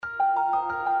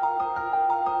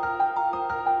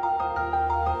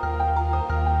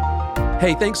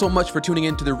Hey, thanks so much for tuning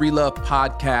in to the Relove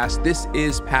Podcast. This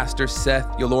is Pastor Seth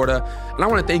Yolorda, and I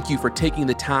want to thank you for taking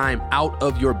the time out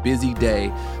of your busy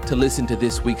day to listen to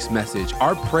this week's message.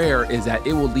 Our prayer is that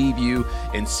it will leave you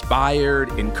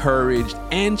inspired, encouraged,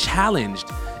 and challenged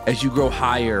as you grow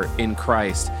higher in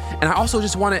Christ. And I also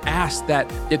just want to ask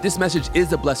that if this message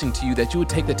is a blessing to you, that you would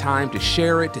take the time to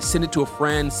share it, to send it to a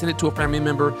friend, send it to a family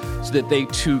member, so that they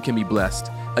too can be blessed.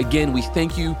 Again, we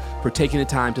thank you for taking the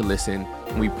time to listen,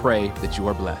 and we pray that you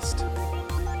are blessed.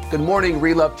 Good morning,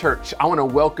 Relove Church. I want to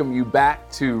welcome you back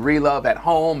to Relove at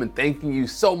Home and thanking you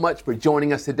so much for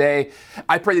joining us today.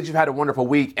 I pray that you've had a wonderful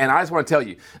week, and I just want to tell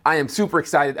you, I am super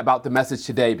excited about the message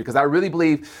today because I really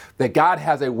believe that God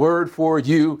has a word for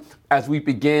you as we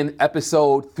begin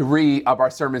episode 3 of our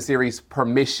sermon series,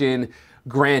 Permission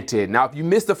Granted. Now, if you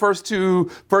missed the first two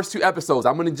episodes,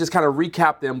 I'm going to just kind of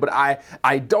recap them, but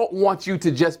I don't want you to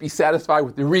just be satisfied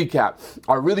with the recap.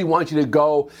 I really want you to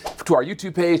go to our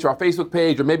YouTube page, to our Facebook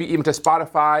page, or maybe even to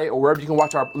Spotify or wherever you can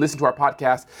listen to our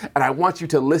podcast. And I want you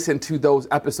to listen to those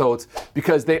episodes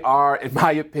because they are, in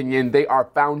my opinion, they are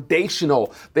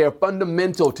foundational. They are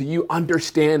fundamental to you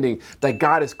understanding that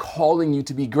God is calling you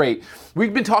to be great.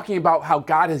 We've been talking about how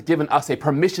God has given us a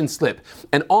permission slip.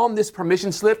 And on this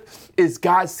permission slip is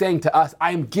God saying to us,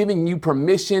 I am giving you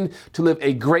permission to live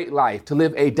a great life, to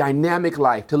live a dynamic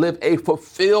life, to live a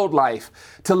fulfilled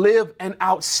life, to live an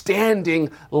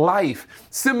outstanding life.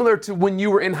 Similar to when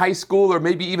you were in high school or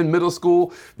maybe even middle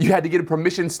school, you had to get a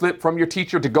permission slip from your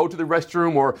teacher to go to the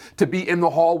restroom or to be in the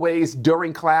hallways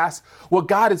during class. Well,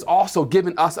 God has also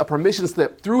given us a permission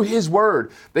slip through His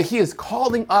Word that He is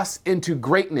calling us into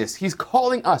greatness. He's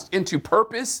calling us into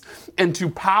purpose, into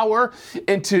power,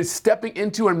 into stepping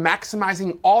into and maximizing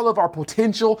all of our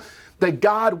potential, that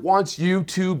God wants you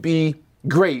to be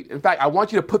great. In fact, I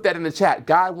want you to put that in the chat.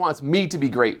 God wants me to be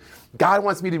great. God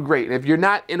wants me to be great. And if you're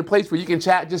not in a place where you can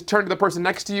chat, just turn to the person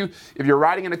next to you. If you're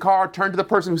riding in a car, turn to the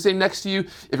person who's sitting next to you.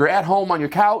 If you're at home on your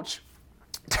couch,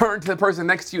 turn to the person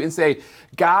next to you and say,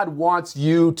 God wants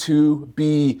you to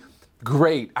be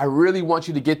great. I really want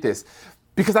you to get this.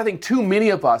 Because I think too many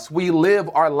of us, we live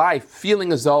our life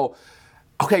feeling as though,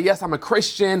 okay, yes, I'm a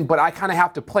Christian, but I kind of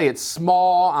have to play it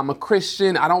small. I'm a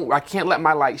Christian. I can't let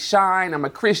my light shine. I'm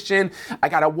a Christian. I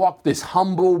got to walk this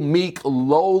humble, meek,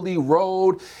 lowly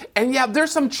road. And yeah,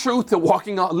 there's some truth to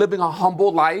living a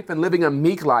humble life and living a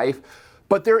meek life,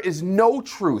 but there is no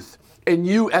truth in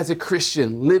you as a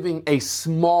Christian living a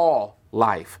small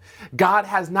life. God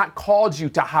has not called you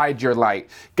to hide your light.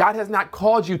 God has not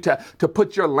called you to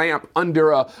put your lamp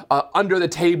under the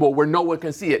table where no one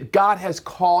can see it. God has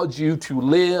called you to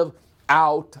live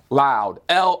out loud.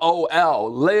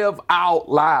 LOL, live out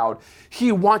loud.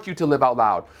 He wants you to live out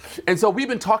loud. And so we've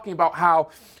been talking about how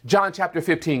John chapter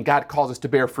 15, God calls us to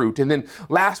bear fruit. And then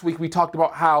last week we talked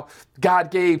about how God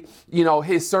gave,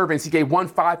 His servants, He gave one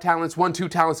 5 talents, one 2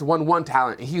 talents, and one 1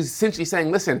 talent. And He's essentially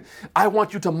saying, listen, I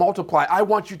want you to multiply. I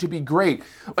want you to be great.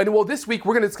 And well, this week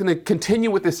we're going to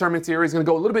continue with this sermon series, going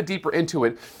to go a little bit deeper into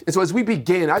it. And so as we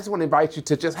begin, I just want to invite you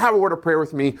to just have a word of prayer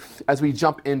with me as we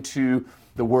jump into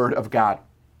the Word of God.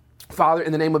 Father,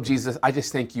 in the name of Jesus, I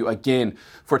just thank you again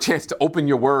for a chance to open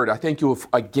your word. I thank you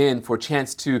again for a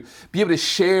chance to be able to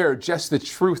share just the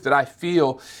truth that I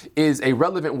feel is a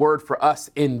relevant word for us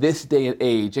in this day and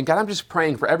age. And God, I'm just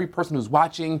praying for every person who's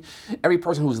watching, every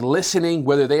person who's listening,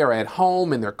 whether they are at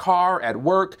home, in their car, at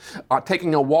work,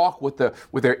 taking a walk with their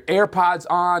AirPods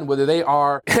on, whether they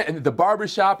are in the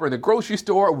barbershop or in the grocery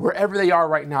store, wherever they are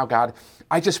right now, God,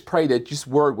 I just pray that this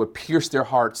word would pierce their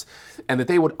hearts and that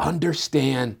they would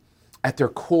understand at their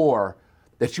core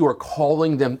that you are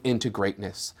calling them into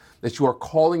greatness, that you are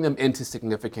calling them into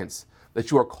significance,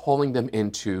 that you are calling them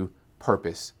into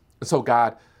purpose. And so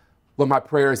God, Lord, my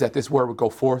prayer is that this word would go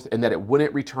forth and that it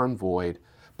wouldn't return void,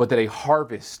 but that a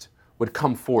harvest would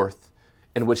come forth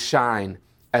and would shine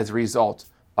as a result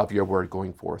of your word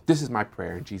going forth. This is my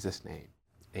prayer in Jesus' name.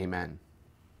 Amen.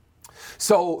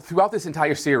 So throughout this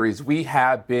entire series, we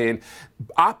have been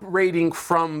operating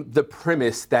from the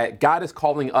premise that God is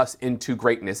calling us into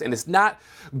greatness. And it's not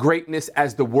greatness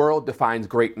as the world defines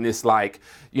greatness, like,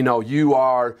 you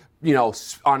are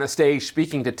on a stage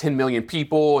speaking to 10 million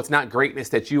people. It's not greatness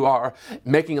that you are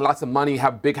making lots of money,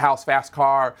 have a big house, fast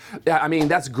car. I mean,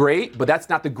 that's great, but that's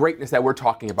not the greatness that we're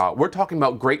talking about. We're talking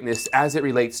about greatness as it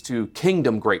relates to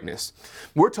kingdom greatness.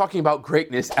 We're talking about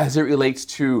greatness as it relates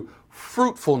to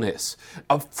fruitfulness.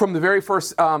 From the very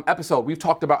first episode, we've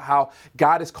talked about how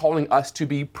God is calling us to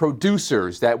be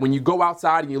producers, that when you go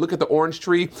outside and you look at the orange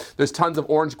tree, there's tons of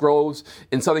orange groves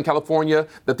in Southern California,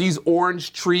 that these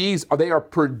orange trees they are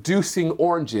producing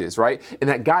oranges, right? And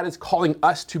that God is calling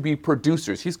us to be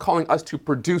producers. He's calling us to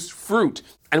produce fruit.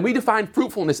 And we define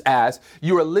fruitfulness as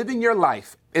you are living your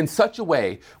life in such a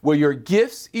way where your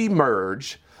gifts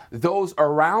emerge, those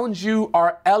around you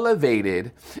are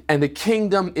elevated, and the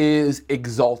kingdom is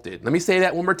exalted. Let me say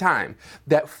that one more time.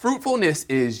 That fruitfulness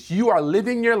is you are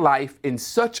living your life in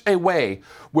such a way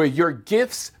where your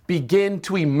gifts begin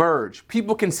to emerge.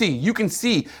 People can see, you can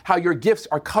see how your gifts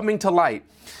are coming to light.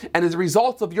 And as a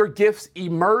result of your gifts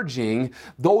emerging,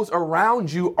 those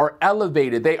around you are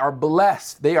elevated. They are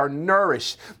blessed. They are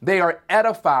nourished. They are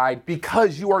edified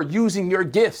because you are using your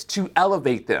gifts to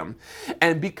elevate them.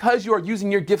 And because you are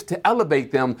using your gifts to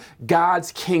elevate them,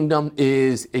 God's kingdom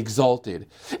is exalted.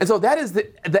 And so that is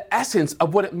the essence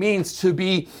of what it means to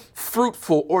be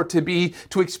fruitful or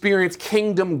to experience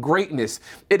kingdom greatness.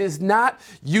 It is not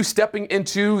you stepping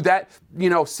into that,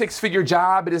 six-figure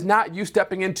job. It is not you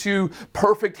stepping into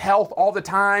perfect health all the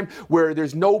time where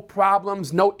there's no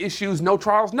problems, no issues, no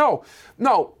trials. No,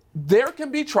 there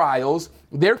can be trials.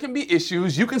 There can be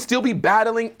issues. You can still be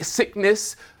battling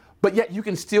sickness, but yet you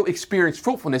can still experience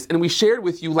fruitfulness. And we shared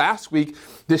with you last week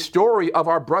the story of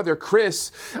our brother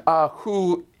Chris,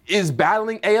 who is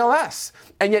battling ALS,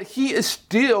 and yet he is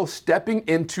still stepping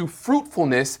into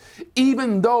fruitfulness,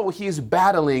 even though he is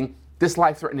battling this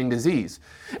life-threatening disease.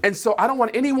 And so I don't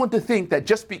want anyone to think that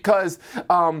just because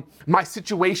my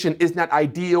situation is not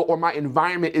ideal or my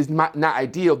environment is not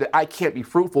ideal, that I can't be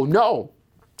fruitful. No.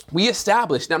 We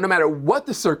established now, no matter what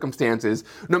the circumstances,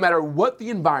 no matter what the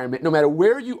environment, no matter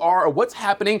where you are or what's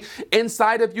happening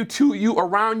inside of you, to you,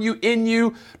 around you, in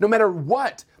you, no matter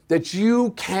what, that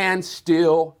you can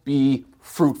still be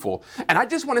fruitful. And I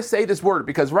just want to say this word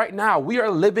because right now we are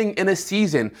living in a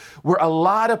season where a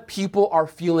lot of people are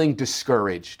feeling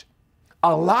discouraged.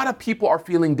 A lot of people are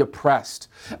feeling depressed.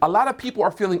 A lot of people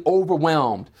are feeling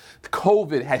overwhelmed.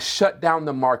 COVID has shut down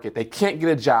the market. They can't get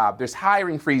a job. There's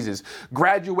hiring freezes.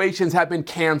 Graduations have been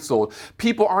canceled.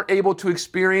 People aren't able to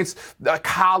experience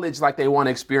college like they want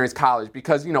to experience college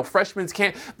because, freshmen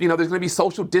can't, there's going to be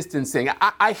social distancing.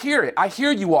 I hear it. I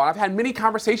hear you all. I've had many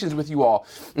conversations with you all.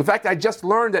 In fact, I just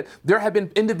learned that there have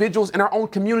been individuals in our own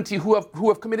community who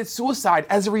have committed suicide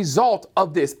as a result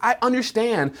of this. I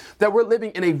understand that we're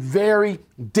living in a very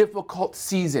difficult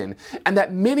season and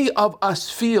that many of us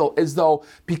feel as though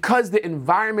because the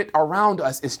environment around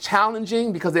us is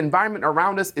challenging, because the environment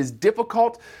around us is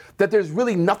difficult, that there's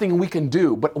really nothing we can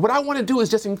do. But what I want to do is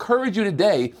just encourage you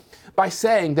today by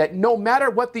saying that no matter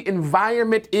what the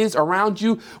environment is around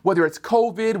you, whether it's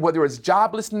COVID, whether it's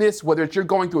joblessness, whether it's you're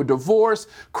going through a divorce,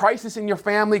 crisis in your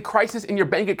family, crisis in your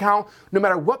bank account, no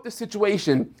matter what the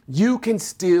situation, you can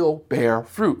still bear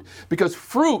fruit. Because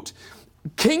fruit,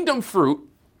 kingdom fruit,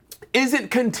 isn't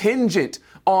contingent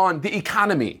on the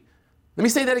economy. Let me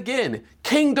say that again.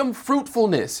 Kingdom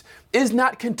fruitfulness is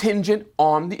not contingent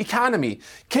on the economy.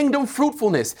 Kingdom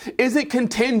fruitfulness isn't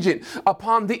contingent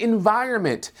upon the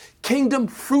environment. Kingdom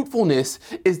fruitfulness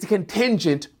is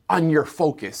contingent on your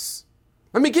focus.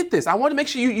 Let me get this. I want to make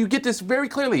sure you get this very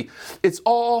clearly. It's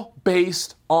all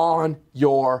based on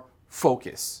your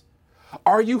focus.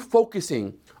 Are you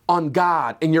focusing on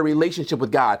God and your relationship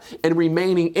with God and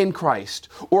remaining in Christ?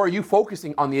 Or are you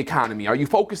focusing on the economy? Are you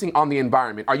focusing on the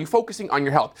environment? Are you focusing on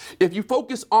your health? If you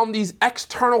focus on these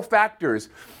external factors,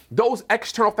 those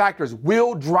external factors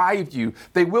will drive you.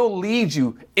 They will lead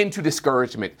you into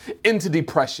discouragement, into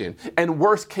depression, and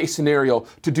worst case scenario,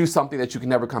 to do something that you can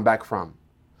never come back from.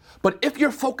 But if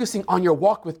you're focusing on your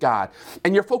walk with God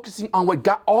and you're focusing on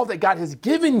all that God has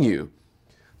given you,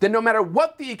 then no matter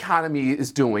what the economy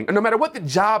is doing, and no matter what the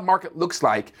job market looks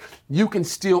like, you can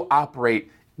still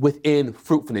operate within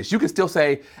fruitfulness. You can still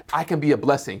say, I can be a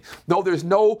blessing. Though there's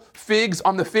no figs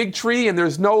on the fig tree and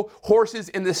there's no horses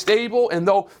in the stable, and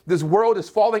though this world is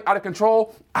falling out of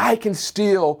control, I can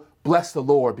still bless the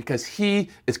Lord because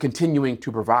He is continuing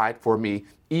to provide for me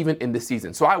even in this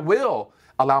season. So I will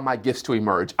allow my gifts to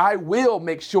emerge. I will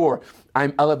make sure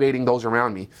I'm elevating those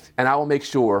around me, and I will make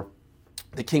sure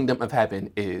the kingdom of heaven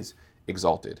is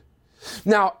exalted.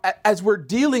 Now, as we're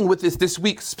dealing with this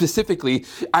week specifically,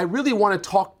 I really want to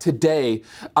talk today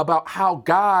about how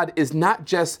God is not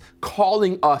just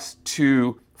calling us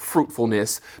to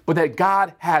fruitfulness, but that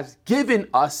God has given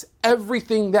us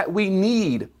everything that we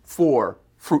need for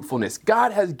fruitfulness.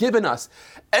 God has given us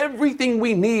everything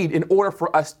we need in order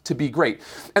for us to be great.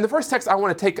 And the first text I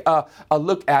want to take a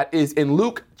look at is in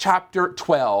Luke chapter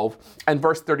 12 and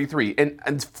verse 33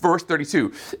 and verse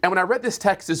 32. And when I read this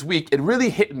text this week, it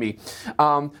really hit me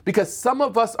because some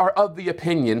of us are of the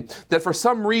opinion that for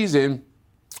some reason,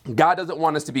 God doesn't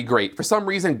want us to be great. For some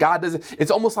reason, God doesn't.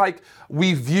 It's almost like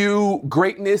we view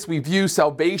greatness, we view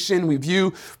salvation, we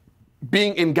view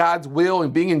being in God's will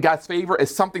and being in God's favor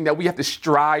as something that we have to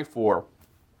strive for.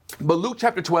 But Luke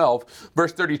chapter 12,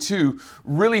 verse 32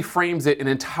 really frames it in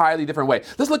an entirely different way.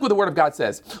 Let's look what the word of God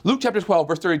says. Luke chapter 12,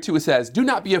 verse 32, it says, "Do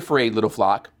not be afraid, little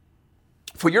flock,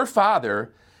 for your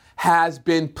Father has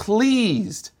been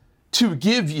pleased to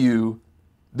give you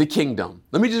the kingdom."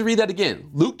 Let me just read that again.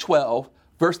 Luke 12,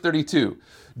 verse 32.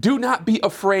 "Do not be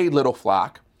afraid, little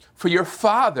flock, for your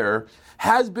Father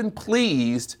has been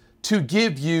pleased to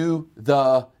give you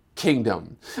the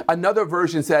kingdom." Another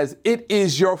version says, "It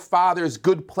is your Father's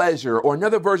good pleasure." Or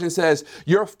another version says,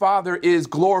 "Your Father is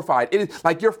glorified." It is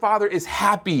like your Father is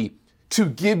happy to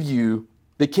give you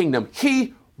the kingdom.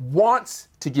 He wants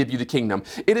to give you the kingdom.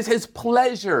 It is his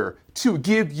pleasure to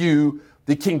give you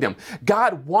the kingdom.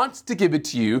 God wants to give it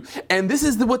to you. And this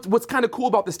is what's kind of cool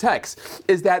about this text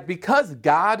is that because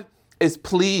God is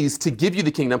pleased to give you the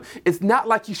kingdom, it's not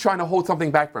like he's trying to hold something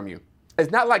back from you.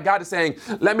 It's not like God is saying,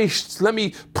 let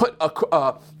me put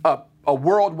a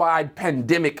worldwide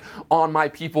pandemic on my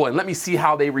people and let me see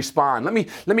how they respond. Let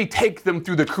me take them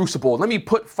through the crucible. Let me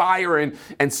put fire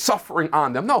and suffering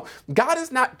on them. No, God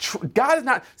is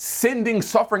not sending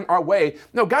suffering our way.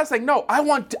 No, God's saying, no, I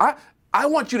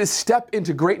want you to step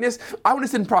into greatness. I want to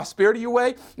send prosperity your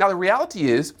way. Now, the reality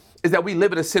is that we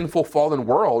live in a sinful, fallen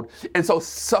world. And so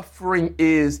suffering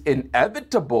is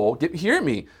inevitable. Hear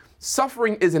me.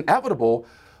 Suffering is inevitable,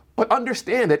 but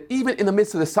understand that even in the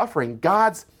midst of the suffering,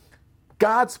 God's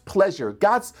pleasure,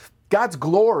 God's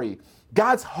glory,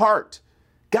 God's heart,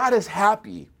 God is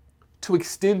happy to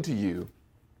extend to you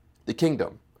the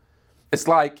kingdom. It's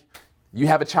like you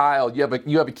have a child, you have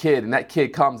a kid, and that kid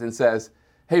comes and says,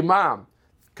 "Hey, Mom,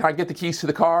 can I get the keys to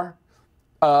the car?"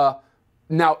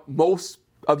 Now, most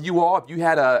of you all, if you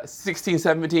had a 16,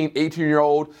 17,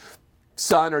 18-year-old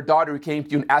son or daughter who came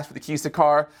to you and asked for the keys to the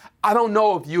car, I don't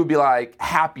know if you would be like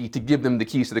happy to give them the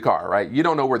keys to the car, right? You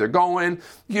don't know where they're going.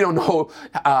 You don't know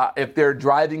if their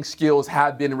driving skills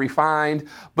have been refined.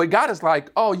 But God is like,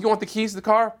 "Oh, you want the keys to the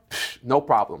car? Psh, no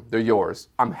problem. They're yours.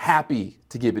 I'm happy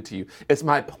to give it to you. It's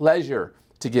my pleasure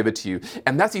to give it to you."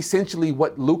 And that's essentially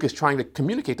what Luke is trying to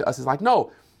communicate to us is like,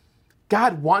 no,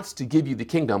 God wants to give you the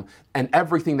kingdom and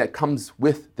everything that comes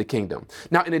with the kingdom.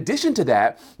 Now, in addition to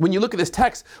that, when you look at this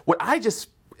text,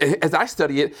 as I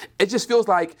study it, it just feels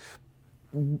like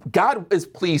God is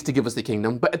pleased to give us the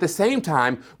kingdom. But at the same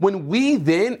time, when we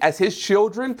then, as his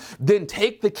children, then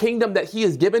take the kingdom that he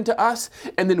has given to us,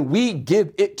 and then we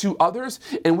give it to others,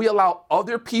 and we allow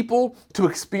other people to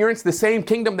experience the same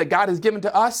kingdom that God has given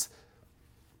to us,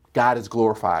 God is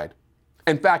glorified.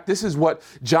 In fact, this is what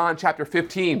John chapter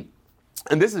 15,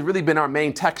 and this has really been our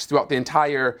main text throughout our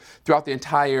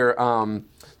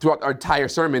entire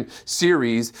sermon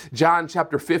series, John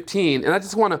chapter 15. And I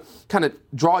just want to kind of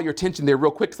draw your attention there real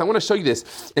quick because I want to show you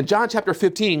this. In John chapter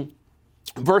 15,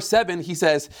 verse 7, he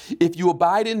says, "If you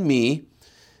abide in me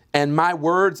and my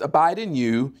words abide in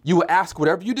you, you will ask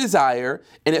whatever you desire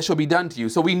and it shall be done to you."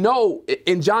 So we know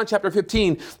in John chapter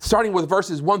 15, starting with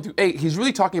verses 1 through 8, he's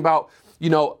really talking about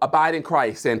abide in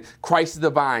Christ, and Christ is the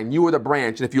vine, you are the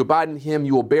branch, and if you abide in him,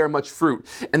 you will bear much fruit.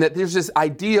 And that there's this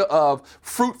idea of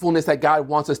fruitfulness that God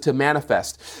wants us to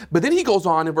manifest. But then he goes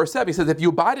on in verse 7, he says, "If you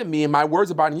abide in me and my words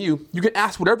abide in you, you can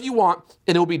ask whatever you want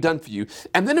and it will be done for you."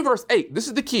 And then in verse 8, this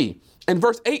is the key. In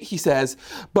verse 8, he says,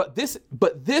 by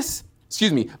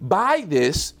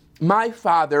this, my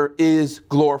Father is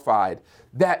glorified,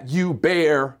 that you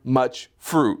bear much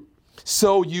fruit.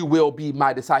 So you will be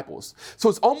my disciples. So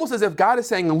it's almost as if God is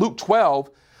saying in Luke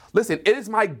 12, listen, it is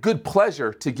my good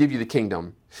pleasure to give you the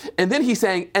kingdom. And then he's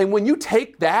saying, and when you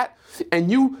take that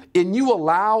and you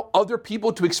allow other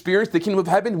people to experience the kingdom of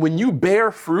heaven, when you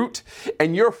bear fruit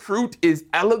and your fruit is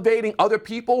elevating other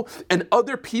people and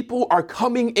other people are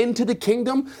coming into the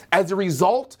kingdom as a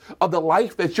result of the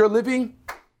life that you're living,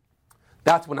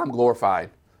 that's when I'm glorified.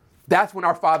 That's when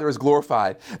our Father is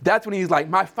glorified. That's when he's like,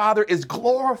 my Father is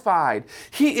glorified.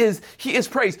 He is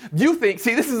praised. You think,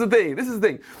 see, this is the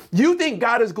thing. You think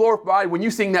God is glorified when you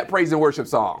sing that praise and worship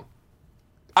song.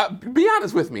 Be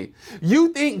honest with me.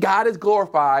 You think God is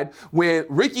glorified when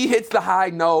Ricky hits the high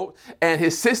note and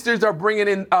his sisters are bringing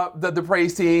in the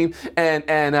praise team and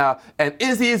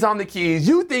Izzy is on the keys.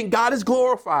 You think God is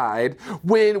glorified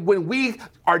when we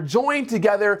are joined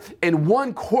together in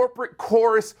one corporate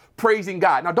chorus praising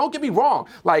God. Now, don't get me wrong.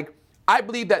 Like, I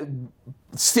believe that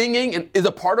singing is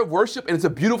a part of worship and it's a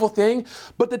beautiful thing.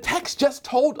 But the text just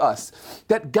told us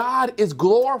that God is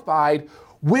glorified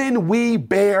when we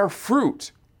bear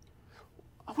fruit.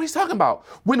 What are you talking about?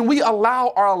 When we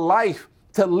allow our life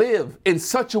to live in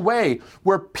such a way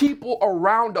where people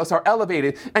around us are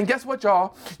elevated. And guess what,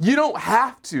 y'all? You don't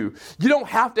have to. You don't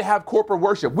have to have corporate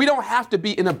worship. We don't have to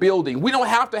be in a building. We don't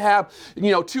have to have,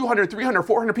 200, 300,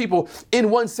 400 people in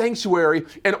one sanctuary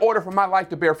in order for my life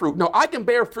to bear fruit. No, I can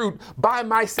bear fruit by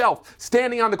myself,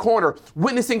 standing on the corner,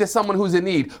 witnessing to someone who's in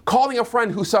need, calling a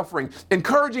friend who's suffering,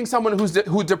 encouraging someone who's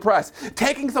depressed,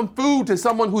 taking some food to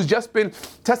someone who's just been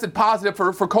tested positive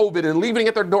for COVID and leaving it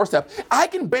at their doorstep. I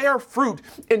can bear fruit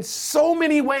in so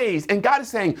many ways. And God is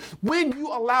saying, when you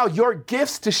allow your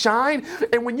gifts to shine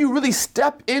and when you really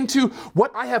step into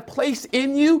what I have placed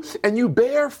in you and you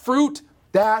bear fruit,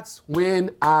 that's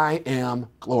when I am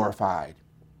glorified.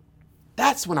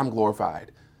 That's when I'm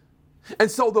glorified. And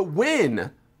so the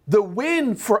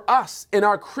win for us in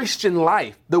our Christian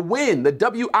life, the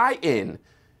W-I-N,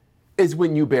 is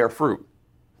when you bear fruit.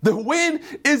 The win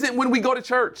isn't when we go to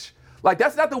church. Like,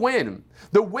 that's not the win.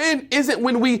 The win isn't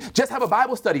when we just have a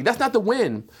Bible study. That's not the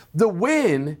win. The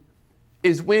win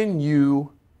is when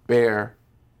you bear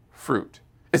fruit.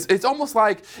 It's almost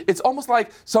like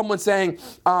someone saying,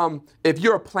 if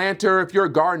you're a planter, if you're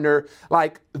a gardener,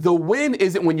 like, the win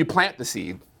isn't when you plant the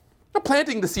seed.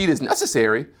 Planting the seed is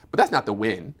necessary, but that's not the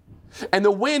win. And the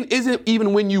win isn't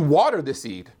even when you water the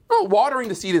seed. No, watering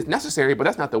the seed is necessary, but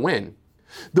that's not the win.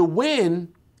 The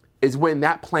win is when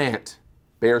that plant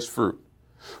bears fruit.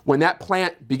 When that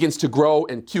plant begins to grow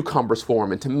and cucumbers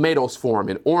form and tomatoes form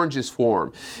and oranges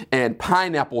form and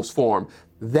pineapples form,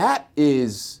 that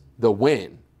is the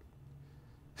win.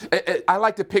 I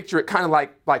like to picture it kind of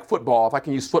like football, if I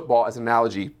can use football as an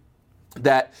analogy,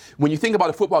 that when you think about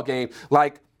a football game,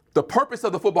 like, the purpose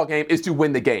of the football game is to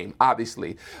win the game,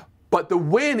 obviously. But the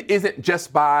win isn't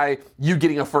just by you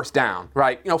getting a first down,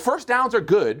 right? First downs are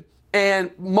good.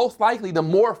 And most likely, the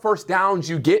more first downs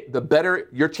you get, the better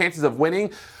your chances of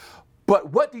winning.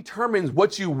 But what determines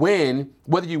what you win,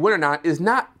 whether you win or not, is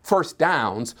not first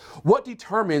downs. What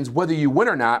determines whether you win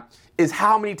or not is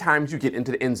how many times you get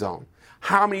into the end zone,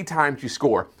 how many times you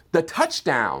score. The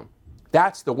touchdown,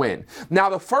 that's the win. Now,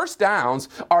 the first downs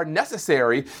are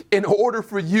necessary in order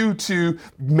for you to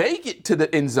make it to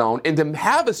the end zone and to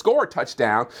have a score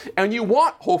touchdown. And you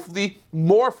want, hopefully,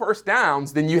 more first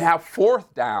downs than you have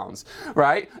fourth downs,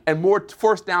 right? And more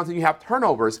first downs than you have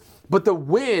turnovers. But the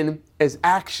win is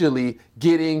actually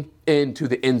getting into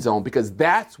the end zone, because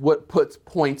that's what puts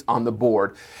points on the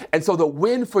board. And so the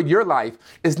win for your life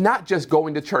is not just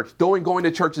going to church. Going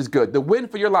to church is good. The win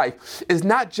for your life is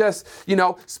not just,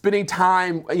 spending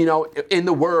time, in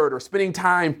the Word, or spending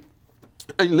time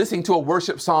listening to a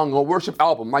worship song or worship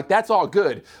album. Like, that's all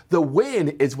good. The win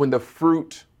is when the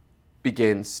fruit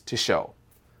begins to show.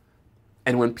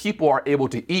 And when people are able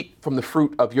to eat from the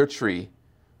fruit of your tree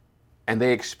and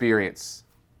they experience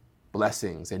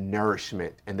blessings and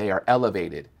nourishment and they are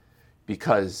elevated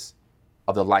because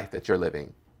of the life that you're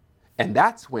living. And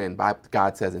that's when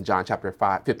God says in John chapter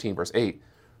 15, verse 8,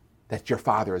 that your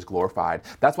Father is glorified.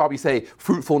 That's why we say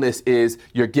fruitfulness is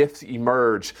your gifts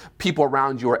emerge, people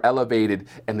around you are elevated,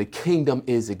 and the kingdom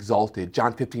is exalted.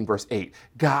 John 15, verse 8,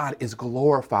 God is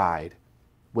glorified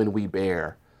when we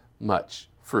bear much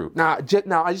fruit. Now,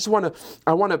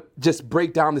 I want to just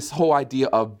break down this whole idea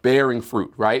of bearing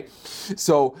fruit, right?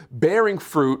 So bearing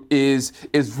fruit is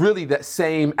really the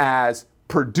same as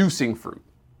producing fruit,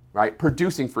 right?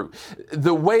 Producing fruit.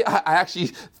 The way I actually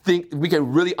think we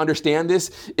can really understand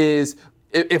this is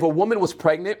if a woman was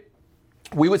pregnant,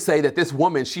 we would say that this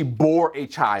woman, she bore a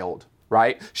child,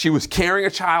 right? She was carrying a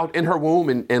child in her womb.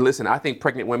 And listen, I think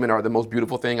pregnant women are the most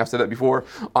beautiful thing, I've said that before,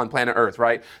 on planet Earth,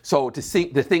 right? So to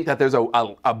think that there's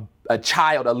a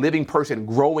child, a living person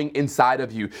growing inside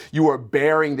of you, you are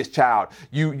bearing this child.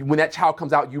 When that child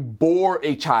comes out, you bore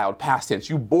a child, past tense,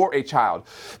 you bore a child.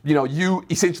 You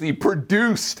essentially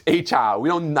produced a child. We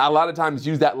don't a lot of times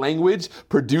use that language,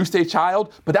 produced a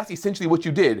child, but that's essentially what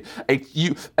you did.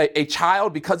 A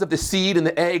child, because of the seed and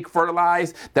the egg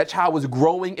fertilized, that child was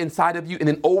growing inside of you. And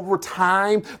then over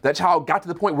time, that child got to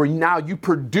the point where now you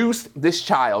produced this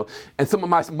child. And some of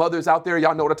my mothers out there,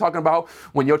 y'all know what I'm talking about.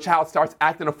 When your child starts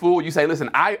acting a fool, people, you say, listen,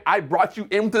 I brought you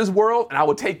into this world and I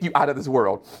will take you out of this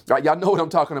world, right? Y'all know what I'm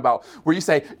talking about, where you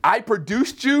say, I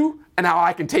produced you and now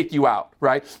I can take you out,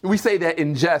 right? We say that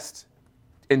in jest,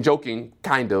 in joking,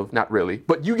 kind of, not really,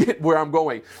 but you get where I'm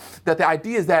going. That the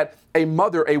idea is that a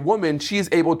mother, a woman, she is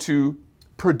able to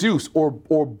produce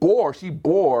she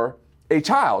bore a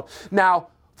child. Now,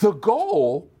 the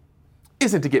goal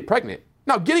isn't to get pregnant.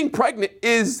 Now, getting pregnant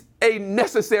is a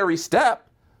necessary step,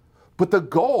 but the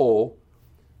goal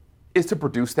is to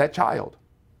produce that child.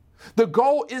 The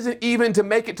goal isn't even to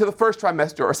make it to the first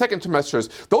trimester or second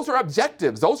trimesters. Those are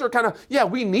objectives. Those are kind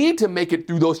of, we need to make it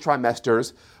through those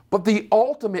trimesters, but the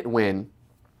ultimate win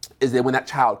is that when that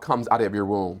child comes out of your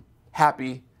womb,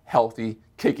 happy, healthy,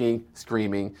 kicking,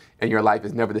 screaming, and your life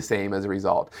is never the same as a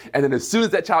result. And then as soon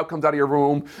as that child comes out of your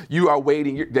room, you are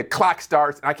waiting, the clock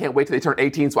starts, and I can't wait till they turn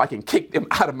 18 so I can kick them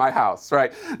out of my house,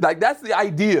 right? Like that's the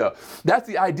idea. That's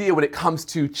the idea when it comes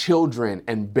to children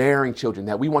and bearing children,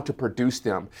 that we want to produce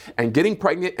them. And getting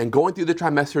pregnant and going through the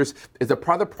trimesters is a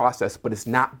part of the process, but it's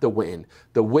not the win.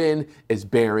 The win is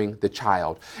bearing the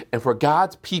child. And for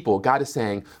God's people, God is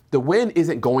saying, the win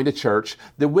isn't going to church.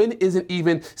 The win isn't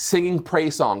even singing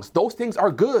praise songs. Those things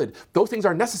are good. Those things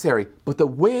are necessary. But the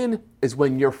win is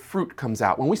when your fruit comes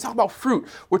out. When we talk about fruit,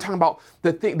 we're talking about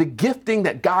the gifting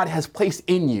that God has placed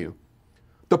in you,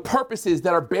 the purposes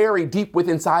that are buried deep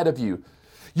within inside of you.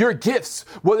 Your gifts,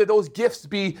 whether those gifts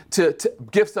be to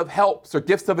gifts of helps or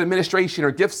gifts of administration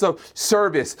or gifts of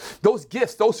service, those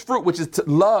gifts, those fruit, which is to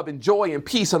love and joy and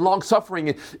peace and long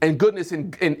suffering and goodness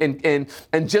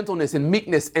and gentleness and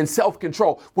meekness and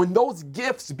self-control. When those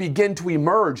gifts begin to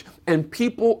emerge and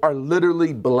people are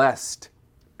literally blessed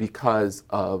because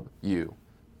of you,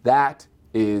 that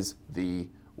is the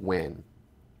win.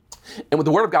 And what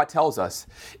the Word of God tells us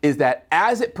is that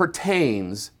as it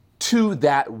pertains to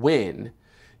that win,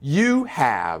 you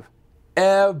have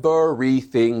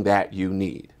everything that you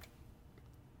need.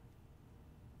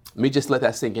 Let me just let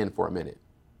that sink in for a minute.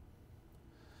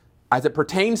 As it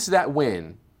pertains to that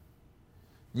win,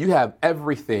 you have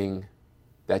everything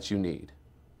that you need.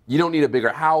 You don't need a bigger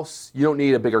house. You don't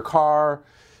need a bigger car.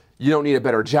 You don't need a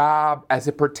better job. As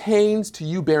it pertains to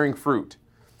you bearing fruit,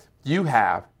 you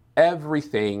have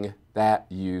everything that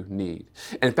you need.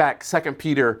 In fact, 2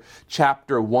 Peter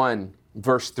chapter 1,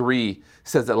 verse 3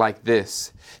 says it like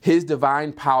this: His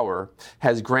divine power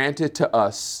has granted to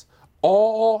us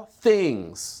all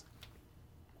things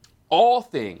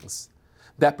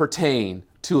that pertain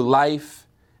to life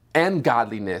and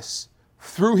godliness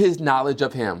through His knowledge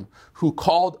of Him who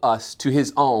called us to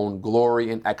His own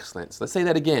glory and excellence. Let's say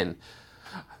that again.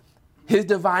 His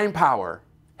divine power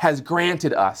has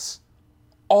granted us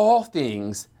all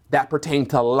things that pertain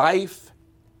to life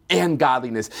and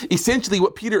godliness. Essentially,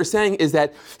 what Peter is saying is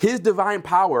that His divine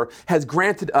power has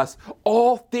granted us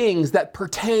all things that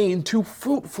pertain to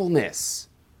fruitfulness,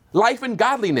 life and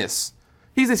godliness.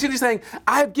 He's essentially saying,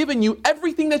 I've given you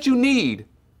everything that you need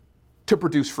to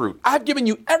produce fruit. I've given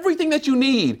you everything that you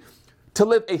need to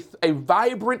live a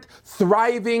vibrant,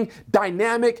 thriving,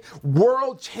 dynamic,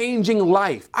 world-changing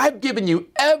life. I've given you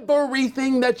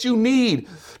everything that you need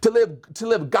to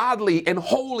live godly and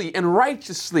holy and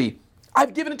righteously.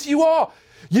 I've given it to you all.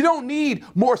 You don't need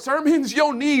more sermons. You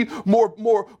don't need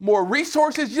more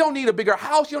resources. You don't need a bigger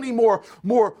house. You don't need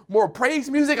more praise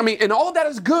music. I mean, and all of that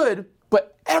is good,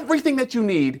 but everything that you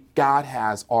need, God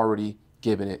has already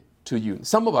given it to you.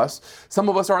 Some of us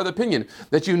are of the opinion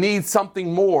that you need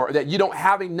something more, that you don't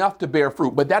have enough to bear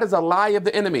fruit, but that is a lie of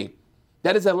the enemy.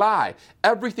 That is a lie.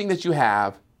 Everything that you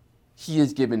have, He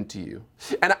has given to you.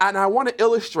 And I want to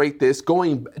illustrate this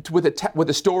going with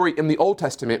a story in the Old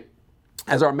Testament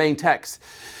as our main text.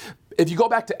 If you go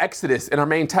back to Exodus in our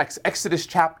main text, Exodus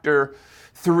chapter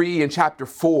 3 and chapter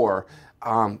 4,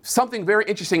 something very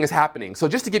interesting is happening. So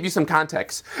just to give you some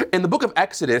context, in the book of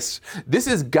Exodus, this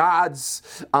is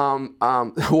God's,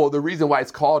 the reason why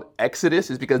it's called Exodus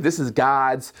is because this is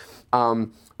God's, I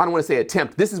don't want to say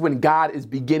attempt. This is when God is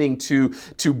beginning to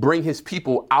bring His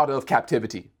people out of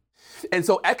captivity. And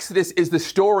so Exodus is the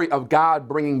story of God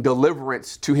bringing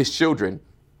deliverance to His children.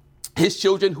 His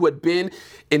children who had been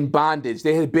in bondage.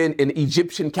 They had been in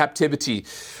Egyptian captivity.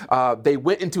 They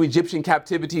went into Egyptian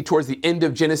captivity towards the end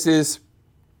of Genesis.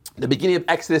 The beginning of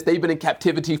Exodus, they've been in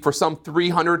captivity for some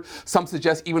 300, some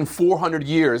suggest even 400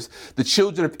 years. The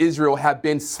children of Israel have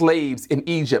been slaves in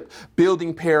Egypt,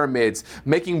 building pyramids,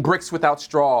 making bricks without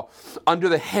straw, under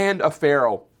the hand of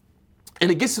Pharaoh.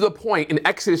 And it gets to the point in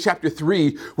Exodus chapter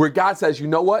 3 where God says, you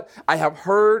know what? I have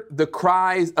heard the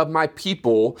cries of my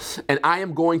people, and I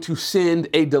am going to send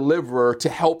a deliverer to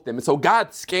help them. And so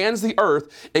God scans the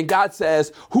earth, and God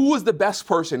says, who is the best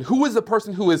person? Who is the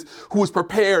person who is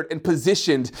prepared and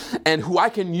positioned and who I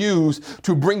can use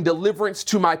to bring deliverance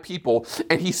to my people?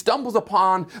 And he stumbles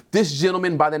upon this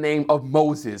gentleman by the name of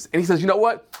Moses. And he says, you know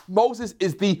what? Moses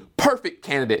is the perfect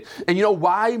candidate. And you know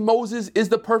why Moses is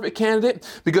the perfect candidate?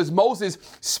 Because Moses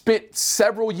spent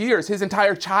several years, his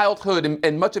entire childhood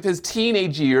and much of his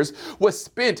teenage years was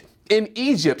spent in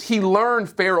Egypt. He learned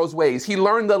Pharaoh's ways. He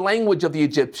learned the language of the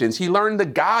Egyptians. He learned the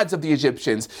gods of the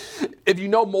Egyptians. If you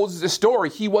know Moses' story,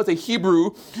 he was a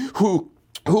Hebrew who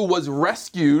was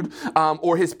rescued,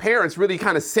 or his parents really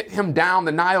kind of sent him down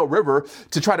the Nile River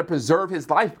to try to preserve his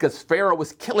life because Pharaoh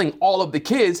was killing all of the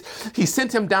kids. He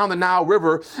sent him down the Nile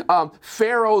River.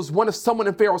 Someone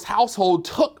in Pharaoh's household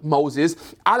took Moses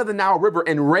out of the Nile River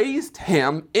and raised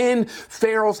him in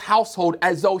Pharaoh's household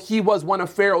as though he was one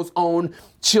of Pharaoh's own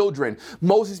children.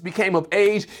 Moses became of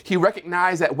age. He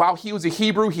recognized that while he was a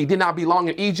Hebrew, he did not belong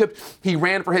in Egypt. He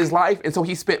ran for his life. And so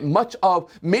he spent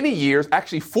many years,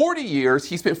 actually 40 years,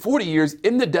 he spent 40 years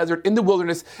in the desert, in the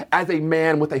wilderness as a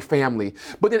man with a family.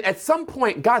 But then at some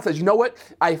point, God says, you know what?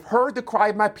 I've heard the cry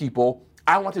of my people.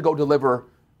 I want to go deliver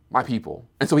my people.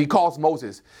 And so he calls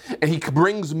Moses, and he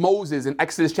brings Moses in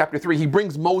Exodus chapter 3. He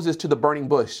brings Moses to the burning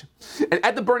bush. And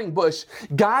at the burning bush,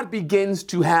 God begins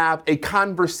to have a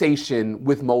conversation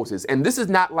with Moses. And this is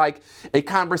not like a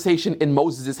conversation in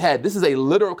Moses' head. This is a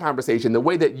literal conversation. The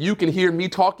way that you can hear me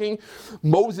talking,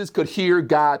 Moses could hear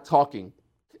God talking.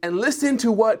 And listen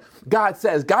to what God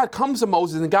says. God comes to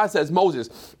Moses and God says,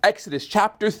 Moses, Exodus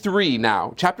chapter 3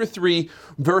 now, chapter 3,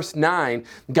 verse 9,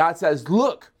 God says,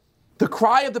 look, the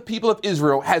cry of the people of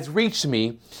Israel has reached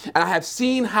me, and I have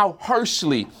seen how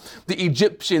harshly the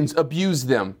Egyptians abuse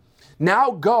them. Now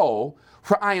go,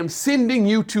 for I am sending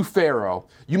you to Pharaoh.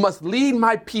 You must lead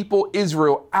my people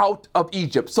Israel out of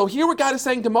Egypt. So here what God is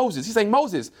saying to Moses. He's saying,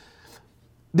 Moses,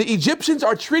 the Egyptians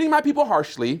are treating my people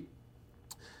harshly.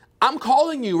 I'm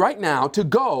calling you right now to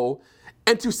go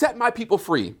and to set my people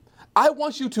free. I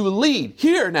want you to lead,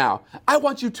 here now, I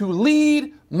want you to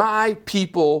lead my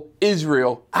people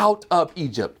Israel out of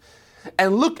Egypt.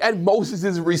 And look at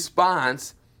Moses'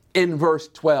 response in verse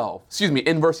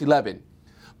 11.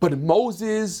 But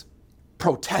Moses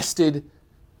protested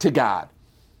to God.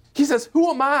 He says, who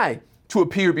am I to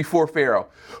appear before Pharaoh?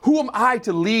 Who am I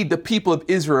to lead the people of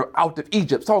Israel out of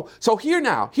Egypt? So hear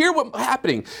what's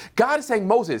happening. God is saying,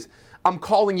 Moses, I'm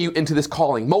calling you into this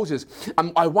calling. Moses,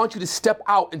 I want you to step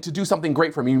out and to do something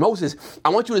great for me. Moses, I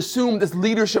want you to assume this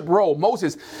leadership role.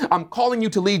 Moses, I'm calling you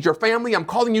to lead your family. I'm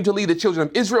calling you to lead the children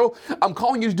of Israel. I'm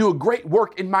calling you to do a great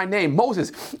work in my name.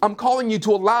 Moses, I'm calling you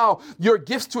to allow your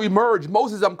gifts to emerge.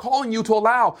 Moses, I'm calling you to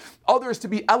allow others to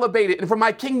be elevated and for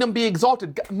my kingdom be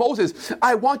exalted. Moses,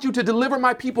 I want you to deliver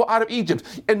my people out of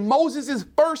Egypt. And Moses'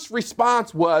 first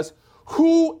response was,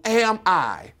 who am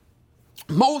I?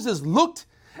 Moses looked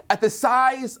at the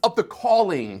size of the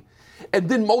calling, and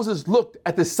then Moses looked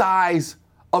at the size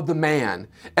of the man.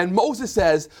 And Moses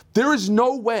says, there is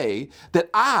no way that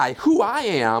who I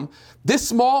am, this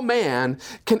small man,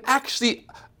 can actually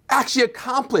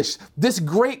accomplish this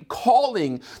great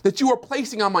calling that you are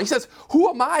placing on me. He says, who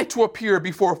am I to appear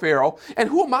before Pharaoh? And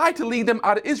who am I to lead them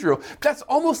out of Israel? That's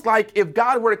almost like if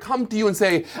God were to come to you and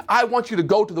say, I want you to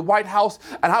go to the White House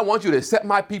and I want you to set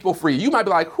my people free. You might be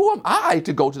like, who am I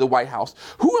to go to the White House?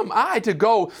 Who am I to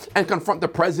go and confront the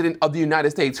President of the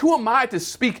United States? Who am I to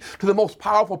speak to the most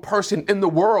powerful person in the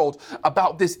world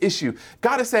about this issue?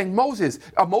 God is saying, Moses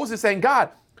saying,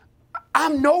 God,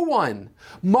 I'm no one.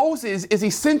 Moses is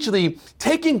essentially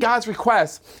taking God's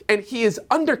request and he is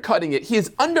undercutting it. He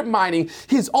is undermining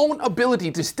his own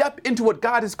ability to step into what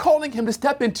God is calling him to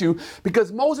step into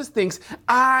because Moses thinks,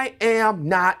 I am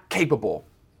not capable.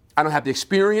 I don't have the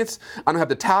experience. I don't have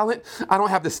the talent. I don't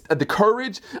have the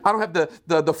courage. I don't have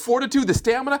the fortitude, the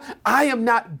stamina. I am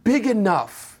not big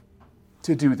enough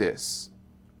to do this.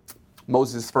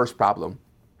 Moses' first problem.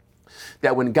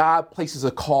 That when God places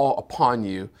a call upon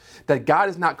you, that God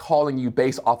is not calling you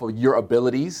based off of your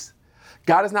abilities.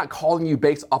 God is not calling you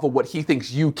based off of what he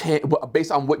thinks you can,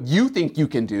 based on what you think you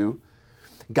can do.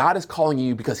 God is calling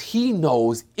you because he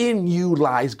knows in you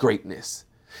lies greatness.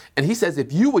 And he says,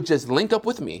 if you would just link up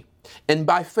with me and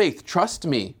by faith, trust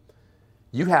me,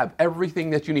 you have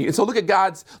everything that you need. And so look at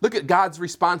God's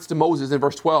response to Moses in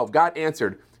verse 12. God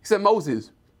answered, he said,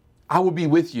 Moses, I will be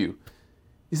with you.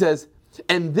 He says,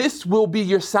 and this will be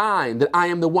your sign that I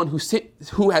am the one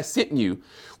who has sent you.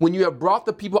 When you have brought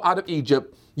the people out of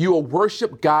Egypt, you will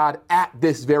worship God at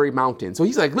this very mountain. So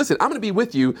he's like, listen, I'm going to be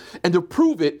with you. And to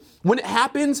prove it, when it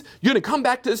happens, you're going to come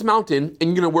back to this mountain and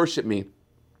you're going to worship me.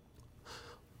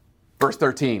 Verse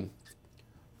 13.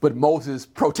 But Moses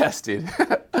protested.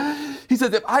 He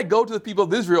says, if I go to the people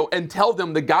of Israel and tell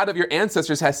them the God of your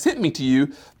ancestors has sent me to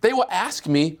you, they will ask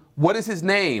me, what is his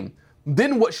name?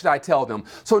 Then what should I tell them?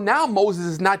 So now Moses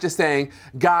is not just saying,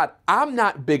 God, I'm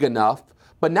not big enough.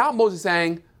 But now Moses is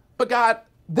saying, but God,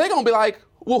 they're going to be like,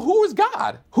 well, who is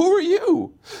God? Who are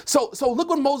you? So look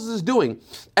what Moses is doing.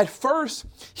 At first,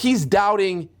 he's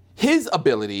doubting his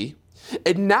ability.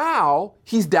 And now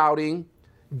he's doubting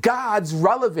God's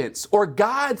relevance or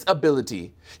God's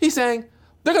ability. He's saying,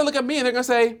 they're going to look at me and they're going to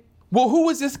say, well, who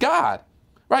is this God?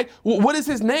 Right? What is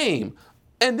his name?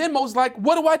 And then Moses is like,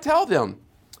 what do I tell them?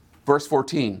 Verse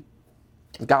 14,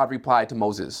 God replied to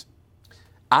Moses,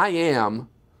 I am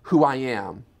who I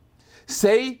am.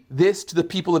 Say this to the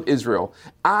people of Israel.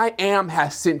 I am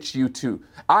has sent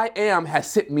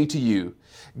me to you.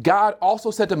 God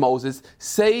also said to Moses,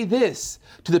 say this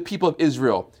to the people of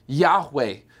Israel.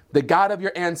 Yahweh, the God of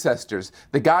your ancestors,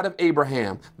 the God of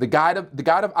Abraham, the God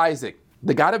of Isaac,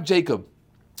 the God of Jacob,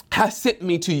 has sent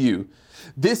me to you.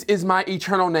 This is my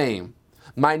eternal name,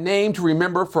 my name to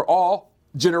remember for all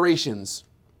generations.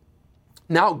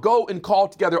 Now go and call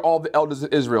together all the elders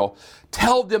of Israel.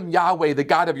 Tell them Yahweh, the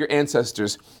God of your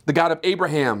ancestors, the God of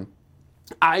Abraham,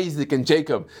 Isaac, and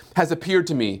Jacob, has appeared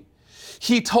to me.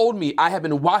 He told me, I have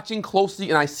been watching closely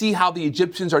and I see how the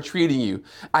Egyptians are treating you.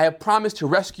 I have promised to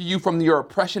rescue you from your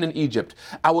oppression in Egypt.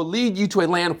 I will lead you to a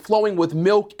land flowing with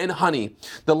milk and honey,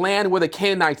 the land where the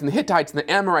Canaanites and the Hittites and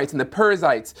the Amorites and the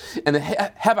Perizzites and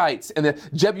the Hivites and the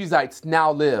Jebusites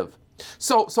now live.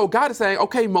 So God is saying,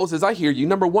 okay, Moses, I hear you.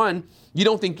 Number one, you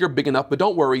don't think you're big enough, but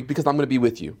don't worry because I'm going to be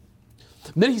with you.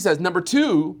 And then he says, number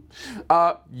two,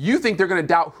 you think they're going to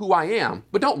doubt who I am,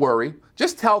 but don't worry.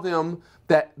 Just tell them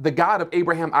that the God of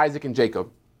Abraham, Isaac, and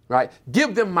Jacob, right?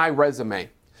 Give them my resume.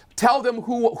 Tell them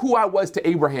who I was to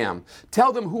Abraham.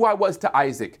 Tell them who I was to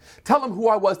Isaac. Tell them who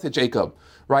I was to Jacob,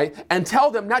 right? And tell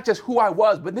them not just who I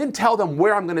was, but then tell them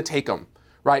where I'm going to take them,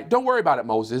 right? Don't worry about it,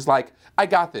 Moses. Like, I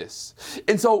got this.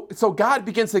 And so God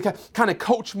begins to kind of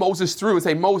coach Moses through and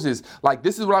say, Moses, like,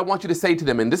 this is what I want you to say to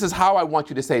them, and this is how I want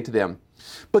you to say to them.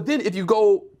 But then if you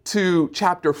go to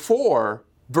chapter 4,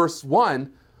 verse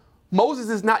 1, Moses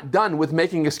is not done with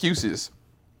making excuses.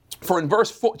 For in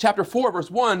chapter 4,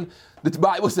 verse 1, the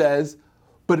Bible says,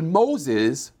 but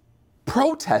Moses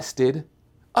protested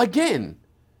again.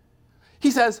 He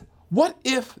says, what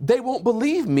if they won't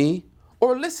believe me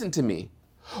or listen to me?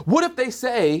 What if they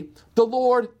say, the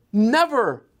Lord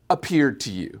never appeared to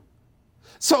you?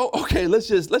 So, okay, let's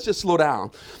just slow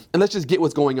down and let's just get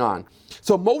what's going on.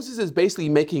 So Moses is basically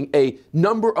making a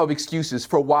number of excuses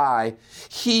for why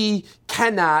he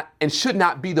cannot and should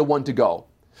not be the one to go.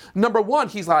 Number one,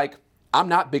 he's like, I'm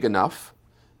not big enough.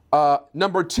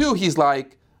 Number two, he's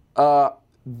like,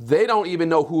 they don't even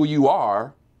know who you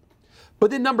are.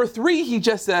 But then number three, he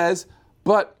just says,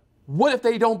 but what if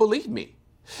they don't believe me?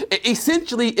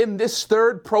 Essentially, in this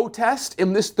third protest,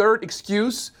 in this third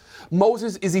excuse,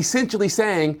 Moses is essentially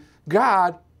saying,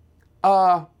 God,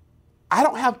 I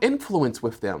don't have influence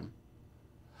with them.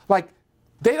 Like,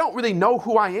 they don't really know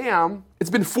who I am. It's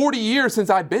been 40 years since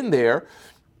I've been there.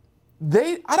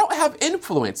 I don't have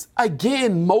influence.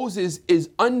 Again, Moses is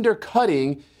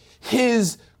undercutting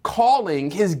his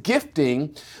calling, his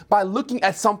gifting, by looking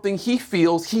at something he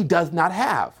feels he does not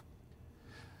have.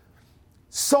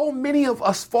 So many of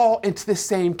us fall into this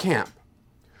same camp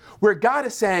where God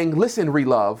is saying, listen,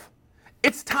 Relove,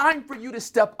 it's time for you to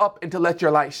step up and to let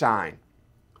your light shine.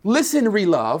 Listen,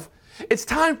 Relove, it's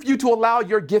time for you to allow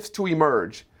your gifts to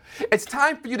emerge. It's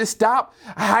time for you to stop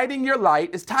hiding your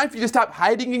light. It's time for you to stop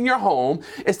hiding in your home.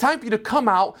 It's time for you to come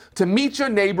out, to meet your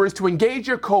neighbors, to engage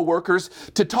your coworkers,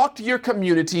 to talk to your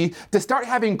community, to start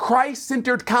having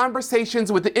Christ-centered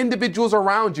conversations with the individuals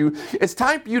around you. It's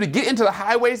time for you to get into the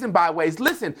highways and byways.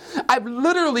 Listen, I've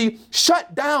literally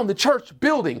shut down the church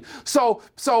building. So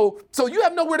you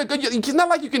have nowhere to go. It's not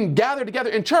like you can gather together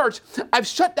in church. I've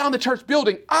shut down the church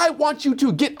building. I want you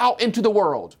to get out into the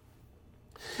world.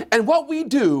 And what we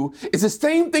do is the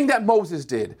same thing that Moses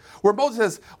did, where Moses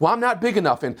says, well, I'm not big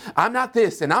enough, and I'm not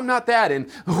this, and I'm not that, and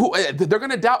they're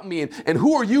going to doubt me, and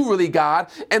who are you really, God?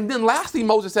 And then lastly,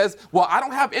 Moses says, well, I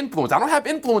don't have influence. I don't have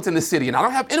influence in the city, and I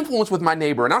don't have influence with my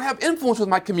neighbor, and I don't have influence with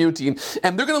my community,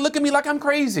 and they're going to look at me like I'm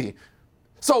crazy.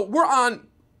 So we're on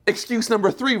excuse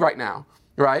number 3 right now,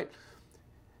 right?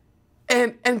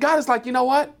 And God is like, you know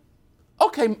what?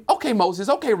 Okay, Moses,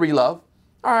 okay, Relove.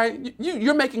 All right,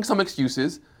 you're making some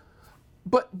excuses,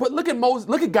 But look at Moses,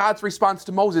 look at God's response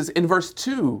to Moses in verse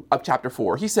 2 of chapter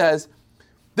 4. He says,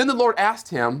 then the Lord asked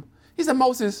him, he said,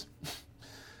 Moses,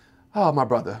 oh, my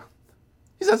brother.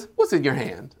 He says, what's in your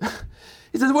hand?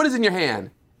 He says, what is in your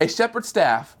hand? A shepherd's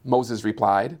staff, Moses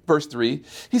replied. Verse 3,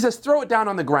 he says, throw it down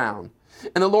on the ground.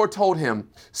 And the Lord told him,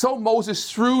 so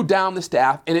Moses threw down the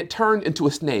staff and it turned into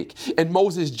a snake, and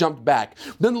Moses jumped back.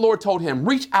 Then the Lord told him,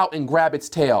 reach out and grab its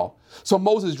tail. So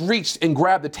Moses reached and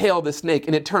grabbed the tail of the snake,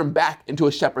 and it turned back into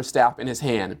a shepherd's staff in his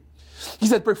hand. He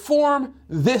said, perform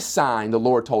this sign, the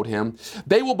Lord told him.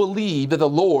 They will believe that the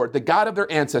Lord, the God of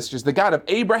their ancestors, the God of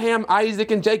Abraham,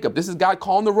 Isaac, and Jacob, this is God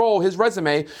calling the roll, his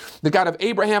resume, the God of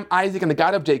Abraham, Isaac, and the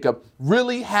God of Jacob,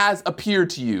 really has appeared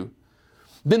to you.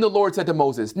 Then the Lord said to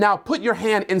Moses, now put your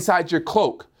hand inside your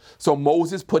cloak. So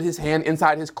Moses put his hand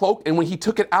inside his cloak, and when he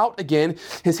took it out again,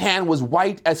 his hand was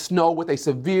white as snow with a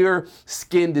severe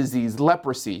skin disease,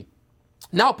 leprosy.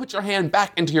 Now put your hand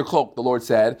back into your cloak, the Lord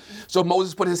said. So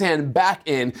Moses put his hand back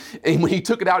in, and when he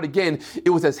took it out again, it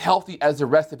was as healthy as the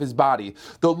rest of his body.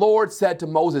 The Lord said to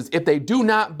Moses, if they do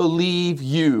not believe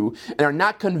you and are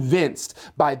not convinced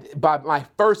by my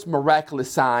first miraculous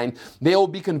sign, they will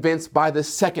be convinced by the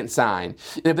second sign.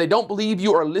 And if they don't believe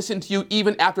you or listen to you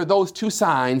even after those two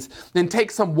signs, then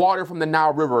take some water from the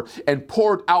Nile River and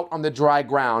pour it out on the dry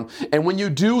ground. And when you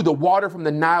do, the water from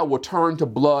the Nile will turn to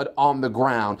blood on the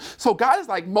ground. So God is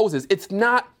like Moses. It's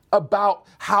not about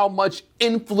how much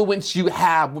influence you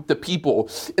have with the people.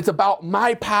 It's about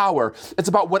my power. It's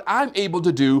about what I'm able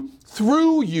to do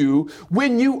through you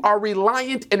when you are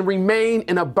reliant and remain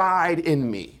and abide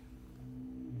in me.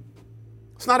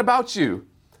 It's not about you.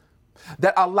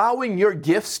 That allowing your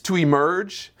gifts to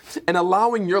emerge and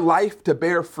allowing your life to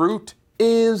bear fruit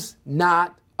is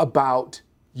not about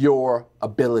your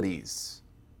abilities.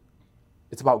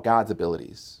 It's about God's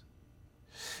abilities.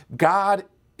 God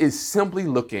is simply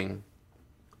looking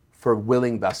for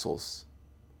willing vessels,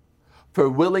 for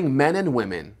willing men and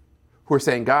women who are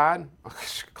saying, God,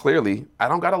 clearly, I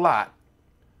don't got a lot,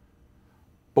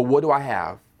 but what do I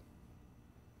have?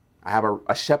 I have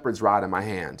a shepherd's rod in my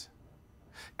hand.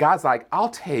 God's like, I'll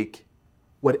take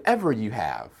whatever you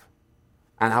have,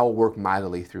 and I will work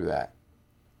mightily through that.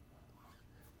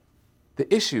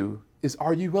 The issue is,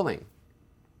 are you willing?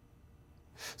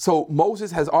 So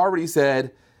Moses has already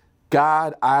said,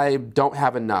 God, I don't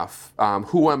have enough.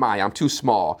 Who am I? I'm too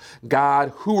small. God,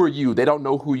 who are you? They don't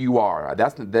know who you are.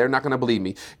 They're not going to believe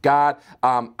me. God,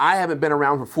 I haven't been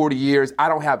around for 40 years. I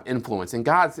don't have influence. And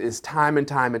God is time and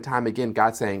time and time again,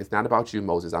 God saying, it's not about you,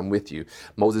 Moses. I'm with you.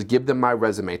 Moses, give them my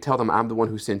resume. Tell them I'm the one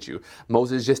who sent you.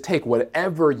 Moses, just take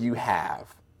whatever you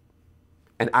have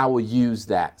and I will use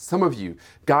that. Some of you,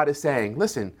 God is saying,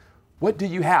 listen, what do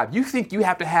you have? You think you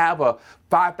have to have a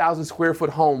 5,000 square foot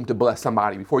home to bless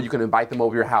somebody before you can invite them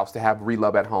over your house to have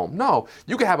Relove at home. No,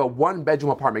 you can have a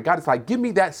 1-bedroom apartment. God is like, give me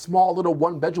that small little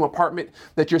 1-bedroom apartment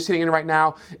that you're sitting in right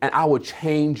now, and I will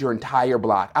change your entire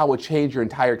block. I will change your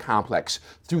entire complex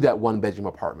through that 1-bedroom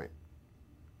apartment.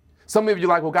 Some of you are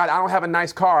like, well, God, I don't have a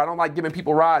nice car. I don't like giving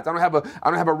people rides. I don't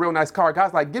have a real nice car.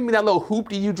 God's like, give me that little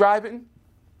hoopty you driving,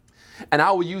 and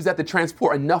I will use that to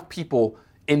transport enough people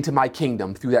into my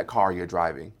kingdom through that car you're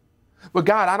driving. But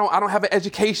God, I don't have an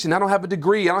education. I don't have a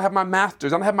degree. I don't have my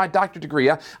master's. I don't have my doctorate degree.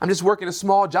 I'm just working a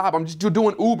small job. I'm just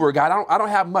doing Uber, God. I don't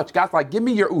have much. God's like, give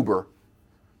me your Uber.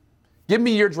 Give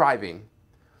me your driving.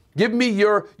 Give me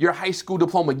your high school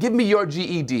diploma. Give me your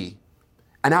GED.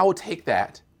 And I will take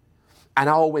that and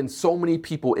I will win so many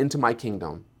people into my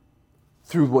kingdom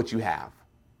through what you have.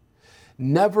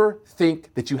 Never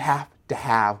think that you have to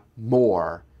have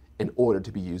more in order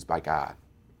to be used by God.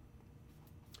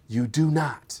 You do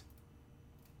not.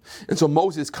 And so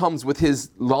Moses comes with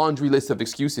his laundry list of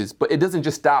excuses, but it doesn't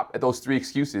just stop at those 3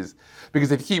 excuses.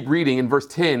 Because if you keep reading in verse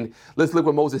 10, let's look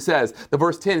what Moses says. The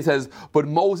verse 10 says, but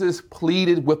Moses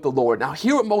pleaded with the Lord. Now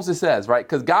hear what Moses says, right?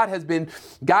 Because God has been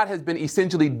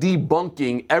essentially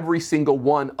debunking every single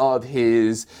one of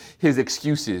his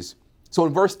excuses. So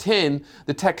in verse 10,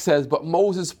 the text says, but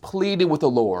Moses pleaded with the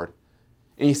Lord.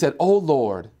 And he said, oh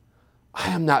Lord, I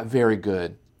am not very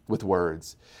good with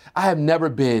words. I have never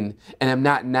been and am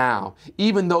not now.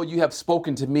 Even though you have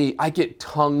spoken to me, I get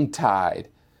tongue-tied.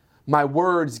 My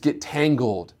words get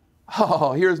tangled.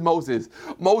 Oh, here's Moses.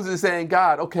 Moses is saying,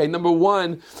 God, okay, number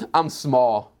 1, I'm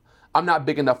small. I'm not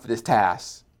big enough for this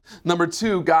task. Number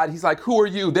 2, God, he's like, who are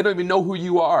you? They don't even know who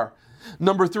you are.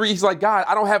 Number 3, he's like, God,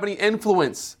 I don't have any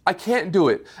influence. I can't do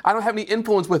it. I don't have any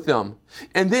influence with them.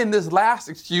 And then this last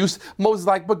excuse, Moses is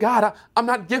like, but God, I'm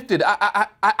not gifted.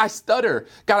 I stutter.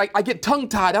 God, I get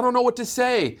tongue-tied. I don't know what to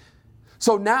say.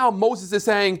 So now Moses is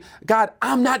saying, God,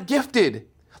 I'm not gifted.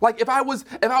 Like if I was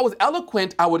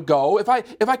eloquent, I would go. If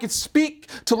I could speak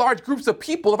to large groups of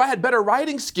people, if I had better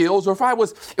writing skills, or if I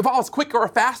was quicker or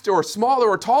faster or smaller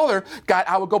or taller, God,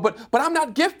 I would go. But I'm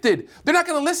not gifted. They're not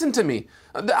going to listen to me.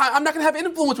 I'm not going to have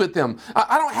influence with them.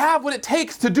 I don't have what it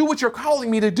takes to do what you're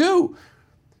calling me to do.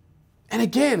 And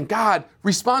again, God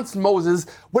responds to Moses,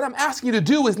 what I'm asking you to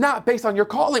do is not based on your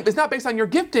calling. It's not based on your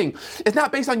gifting. It's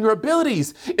not based on your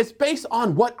abilities. It's based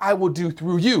on what I will do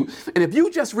through you. And if you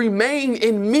just remain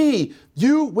in me,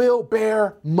 you will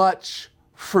bear much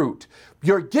fruit.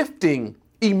 Your gifting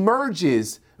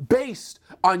emerges based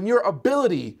on your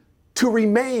ability to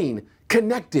remain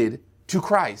connected to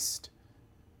Christ.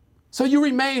 So you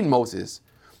remain, Moses.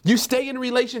 You stay in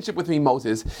relationship with me,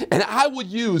 Moses, and I will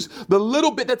use the little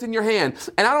bit that's in your hand.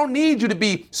 And I don't need you to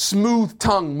be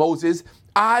smooth-tongued, Moses.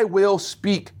 I will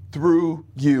speak through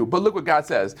you. But look what God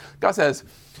says. God says,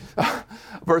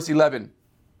 verse 11,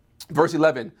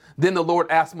 then the Lord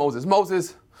asked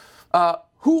Moses,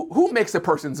 who makes a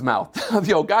person's mouth?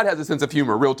 God has a sense of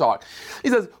humor, real talk. He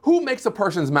says, who makes a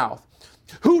person's mouth?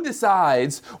 Who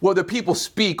decides whether people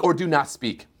speak or do not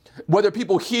speak? Whether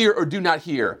people hear or do not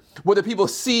hear, whether people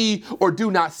see or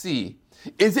do not see.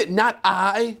 Is it not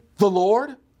I, the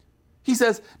Lord? He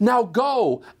says, now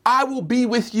go, I will be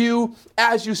with you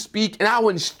as you speak, and I will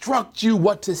instruct you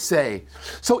what to say.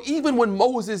 So even when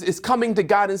Moses is coming to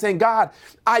God and saying, God,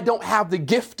 I don't have the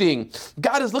gifting,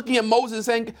 God is looking at Moses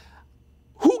saying,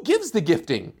 who gives the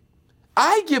gifting?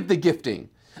 I give the gifting.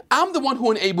 I'm the one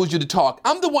who enables you to talk.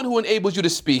 I'm the one who enables you to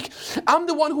speak. I'm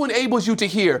the one who enables you to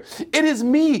hear. It is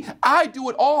me. I do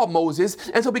it all, Moses.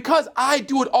 And so because I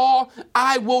do it all,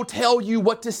 I will tell you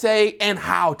what to say and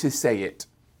how to say it.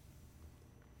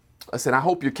 Listen, I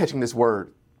hope you're catching this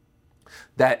word,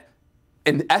 that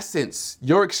in essence,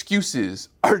 your excuses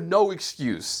are no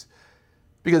excuse.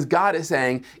 Because God is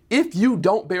saying, if you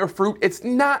don't bear fruit, it's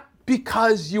not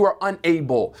because you are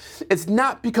unable. It's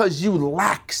not because you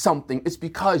lack something. It's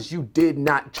because you did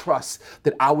not trust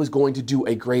that I was going to do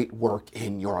a great work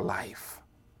in your life.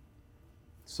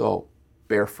 So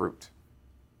bear fruit.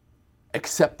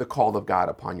 Accept the call of God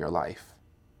upon your life.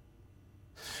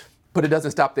 But it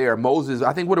doesn't stop there. Moses,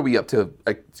 I think, what are we up to?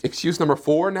 Excuse number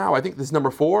 4 now? I think this is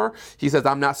number 4. He says,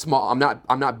 I'm not small.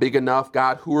 I'm not big enough.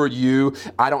 God, who are you?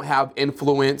 I don't have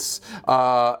influence.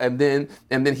 And then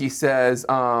he says,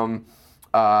 I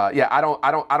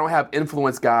don't have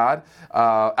influence, God.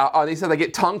 He says I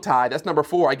get tongue-tied. That's number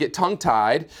 4. I get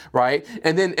tongue-tied, right?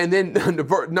 And then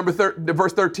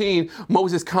verse 13,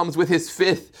 Moses comes with his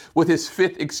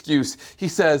fifth excuse. He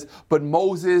says, but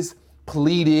Moses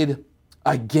pleaded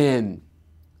again.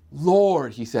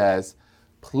 Lord, he says,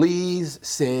 please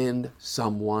send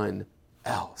someone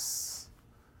else.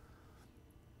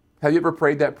 Have you ever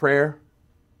prayed that prayer?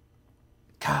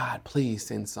 God, please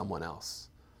send someone else.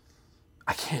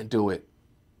 I can't do it.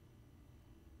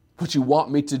 What you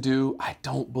want me to do, I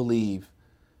don't believe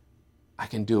I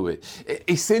can do it.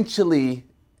 Essentially,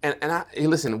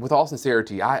 listen, with all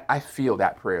sincerity, I feel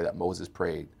that prayer that Moses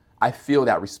prayed. I feel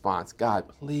that response. God,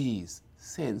 please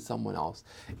send someone else.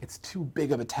 It's too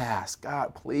big of a task.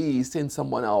 God, please send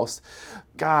someone else.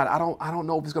 God, I don't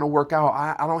know if it's going to work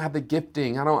out. I don't have the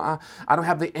gifting. I don't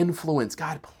have the influence.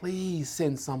 God, please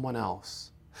send someone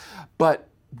else. But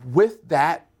with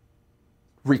that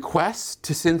request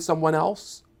to send someone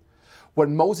else, what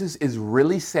Moses is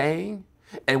really saying,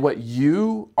 and what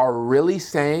you are really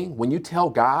saying when you tell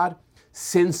God,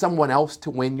 send someone else to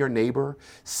win your neighbor,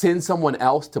 send someone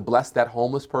else to bless that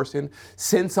homeless person,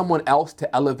 send someone else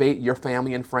to elevate your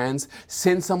family and friends,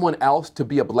 send someone else to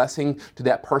be a blessing to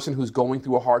that person who's going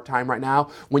through a hard time right now.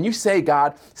 When you say,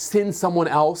 God, send someone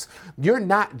else, you're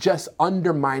not just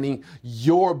undermining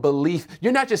your belief.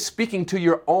 You're not just speaking to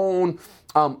your own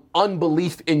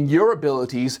unbelief in your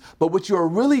abilities, but what you are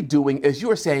really doing is you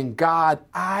are saying, God,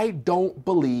 I don't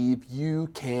believe you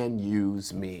can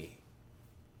use me.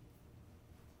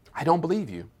 I don't believe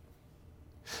you.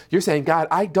 You're saying, God,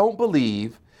 I don't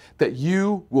believe that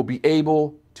you will be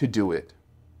able to do it.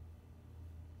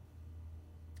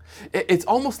 It's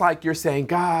almost like you're saying,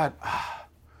 God, I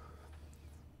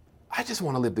just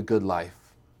want to live the good life.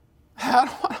 I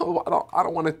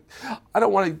don't want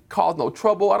to cause no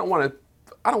trouble. I don't want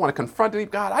to confront any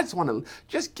God. I just want to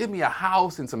just give me a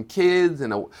house and some kids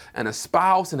and a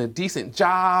spouse and a decent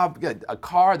job, a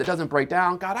car that doesn't break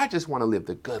down. God, I just want to live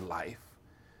the good life.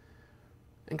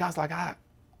 And God's like, I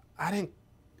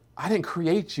didn't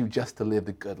create you just to live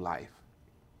the good life.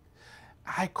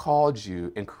 I called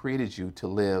you and created you to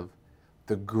live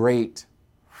the great,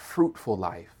 fruitful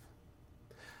life.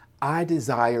 I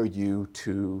desire you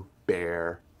to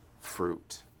bear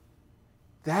fruit.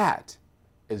 That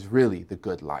is really the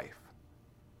good life.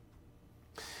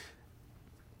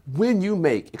 When you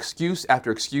make excuse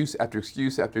after excuse after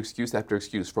excuse after excuse after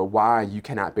excuse for why you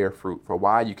cannot bear fruit, for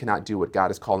why you cannot do what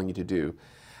God is calling you to do,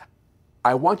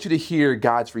 I want you to hear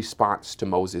God's response to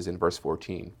Moses in verse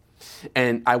 14.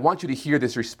 And I want you to hear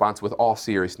this response with all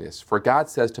seriousness. For God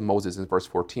says to Moses in verse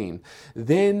 14,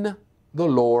 "Then the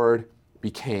Lord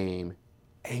became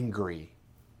angry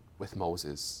with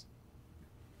Moses."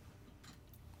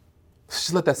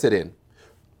 Just let that sit in.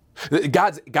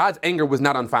 God's anger was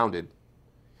not unfounded.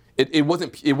 It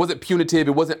wasn't punitive.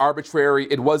 It wasn't arbitrary.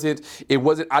 It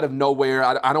wasn't out of nowhere.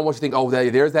 I don't want you to think, oh,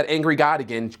 there's that angry God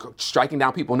again, striking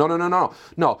down people.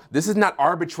 No. This is not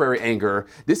arbitrary anger.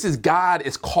 This is God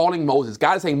is calling Moses.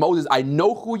 God is saying, Moses, I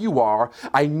know who you are.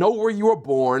 I know where you were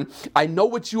born. I know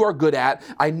what you are good at.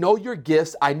 I know your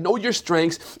gifts. I know your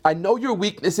strengths. I know your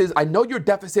weaknesses. I know your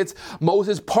deficits.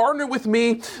 Moses, partner with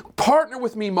me,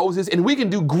 Moses, and we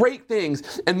can do great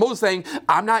things. And Moses saying,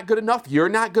 I'm not good enough. You're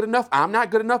not good enough. I'm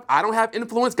not good enough. I don't have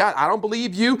influence. God, I don't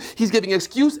believe you. He's giving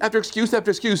excuse after excuse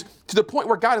after excuse to the point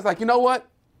where God is like, you know what?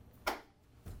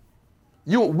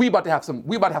 We about to have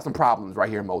some problems right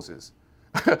here, Moses.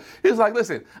 He's like,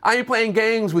 listen, I ain't playing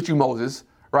games with you, Moses.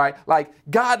 Right? Like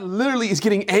God literally is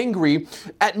getting angry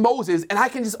at Moses. And I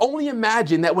can just only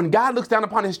imagine that when God looks down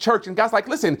upon his church and God's like,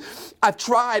 listen, I've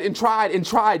tried and tried and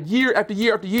tried year after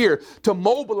year after year to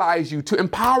mobilize you, to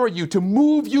empower you, to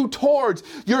move you towards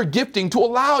your gifting, to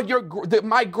allow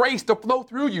my grace to flow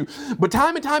through you. But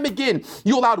time and time again,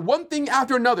 you allowed one thing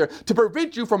after another to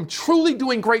prevent you from truly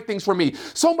doing great things for me.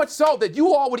 So much so that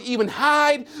you all would even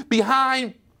hide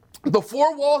behind the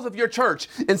four walls of your church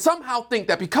and somehow think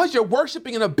that because you're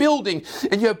worshiping in a building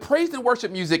and you have praise and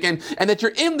worship music and that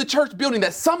you're in the church building,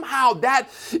 that somehow that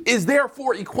is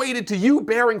therefore equated to you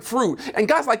bearing fruit. And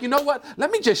God's like, you know what? Let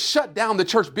me just shut down the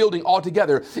church building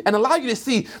altogether and allow you to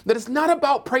see that it's not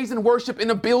about praise and worship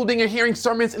in a building or hearing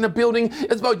sermons in a building.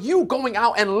 It's about you going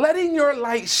out and letting your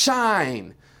light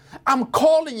shine. I'm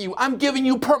calling you. I'm giving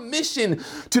you permission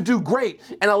to do great.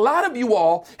 And a lot of you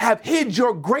all have hid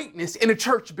your greatness in a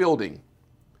church building.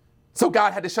 So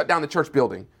God had to shut down the church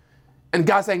building. And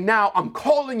God's saying, now I'm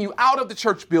calling you out of the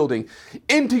church building,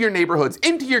 into your neighborhoods,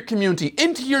 into your community,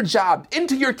 into your job,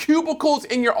 into your cubicles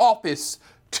in your office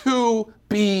to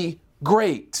be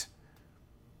great.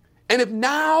 And if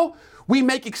now we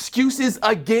make excuses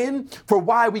again for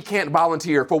why we can't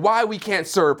volunteer, for why we can't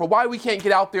serve, for why we can't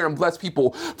get out there and bless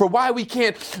people, for why we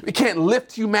can't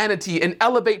lift humanity and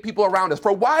elevate people around us,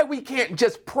 for why we can't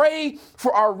just pray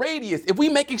for our radius. If we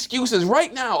make excuses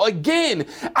right now, again,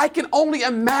 I can only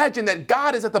imagine that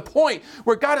God is at the point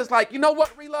where God is like, you know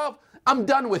what, Relove? I'm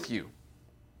done with you.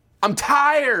 I'm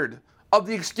tired of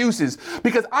the excuses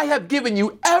because I have given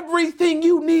you everything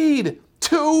you need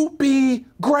to be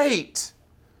great.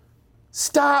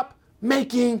 Stop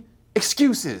making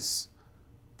excuses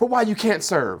for why you can't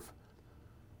serve.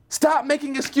 Stop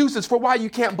making excuses for why you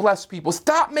can't bless people.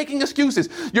 Stop making excuses.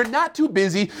 You're not too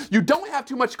busy. You don't have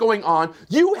too much going on.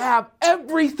 You have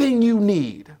everything you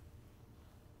need.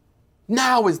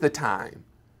 Now is the time.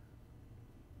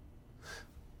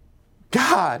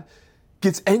 God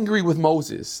gets angry with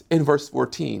Moses in verse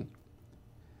 14.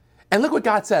 And look what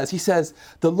God says. He says,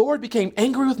 the Lord became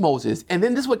angry with Moses. And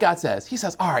then this is what God says. He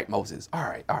says, all right, Moses, all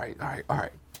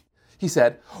right. He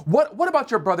said, what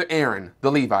about your brother Aaron, the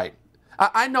Levite?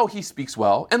 I know he speaks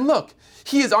well. And look,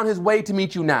 he is on his way to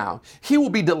meet you now. He will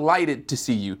be delighted to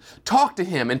see you. Talk to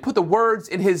him and put the words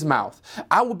in his mouth.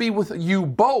 I will be with you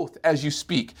both as you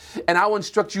speak, and I will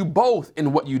instruct you both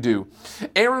in what you do.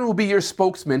 Aaron will be your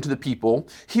spokesman to the people.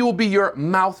 He will be your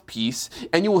mouthpiece,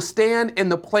 and you will stand in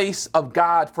the place of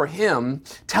God for him,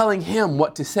 telling him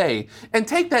what to say. And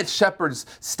take that shepherd's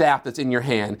staff that's in your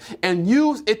hand and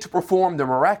use it to perform the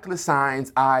miraculous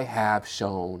signs I have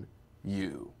shown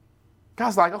you.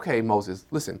 God's like, okay, Moses,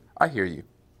 listen, I hear you.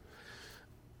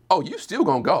 Oh, you still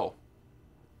gonna go,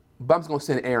 but I'm just gonna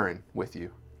send Aaron with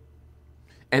you.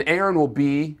 And Aaron will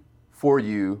be for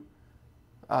you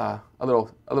a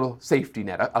little safety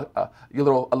net, a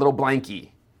little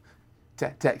blankie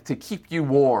to keep you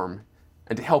warm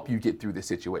and to help you get through this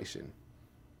situation.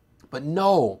 But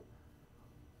know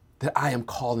that I am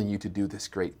calling you to do this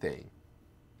great thing.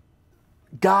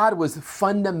 God was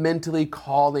fundamentally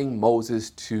calling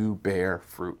Moses to bear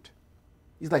fruit.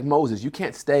 He's like, Moses, you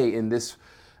can't stay in this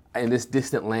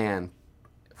distant land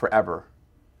forever.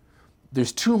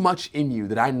 There's too much in you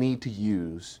that I need to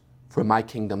use for my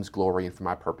kingdom's glory and for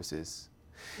my purposes.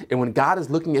 And when God is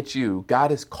looking at you,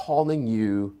 God is calling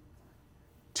you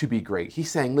to be great. He's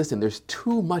saying, listen, there's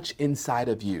too much inside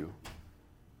of you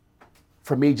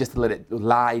for me just to let it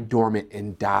lie dormant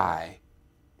and die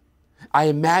I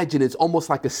imagine it's almost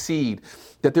like a seed,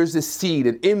 that there's this seed,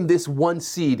 and in this one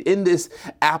seed, in this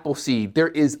apple seed, there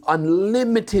is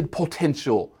unlimited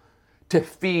potential to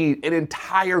feed an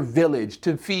entire village,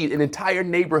 to feed an entire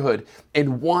neighborhood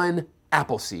in one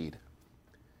apple seed.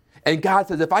 And God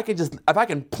says, if I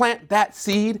can plant that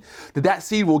seed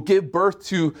will give birth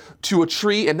to a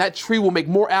tree, and that tree will make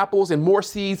more apples and more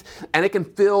seeds, and it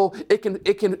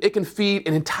can feed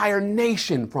an entire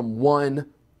nation from one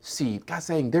seed. God's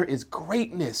saying there is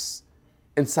greatness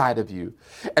inside of you.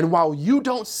 And while you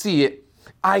don't see it,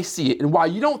 I see it. And while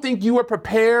you don't think you are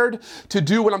prepared to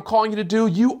do what I'm calling you to do,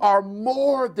 you are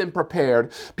more than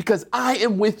prepared, because I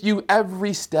am with you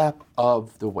every step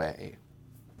of the way.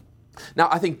 Now,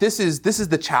 I think this is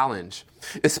the challenge,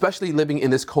 especially living in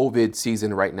this COVID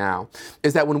season right now,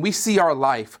 is that when we see our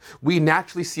life, we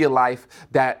naturally see a life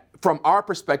that, from our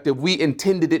perspective, we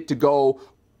intended it to go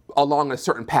along a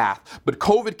certain path. But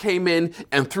COVID came in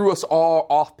and threw us all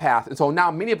off path. And so now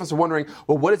many of us are wondering,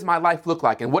 well, what does my life look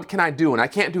like? And what can I do? And I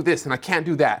can't do this and I can't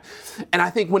do that. And I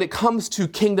think when it comes to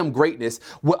kingdom greatness,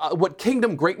 what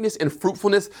kingdom greatness and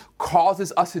fruitfulness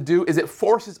causes us to do is it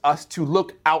forces us to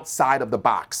look outside of the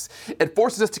box. It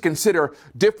forces us to consider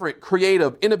different,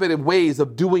 creative, innovative ways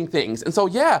of doing things. And so,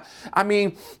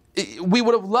 we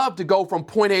would have loved to go from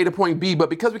point A to point B, but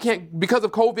because of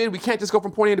COVID, we can't just go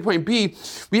from point A to point B.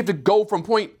 We have to go from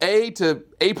point A to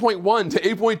A.1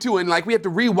 to A.2, and we have to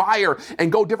rewire and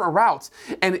go different routes.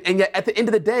 And yet at the end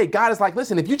of the day, God is like,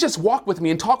 listen, if you just walk with me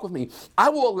and talk with me, I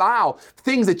will allow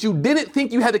things that you didn't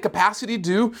think you had the capacity to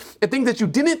do, and things that you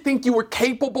didn't think you were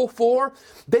capable for,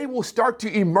 they will start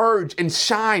to emerge and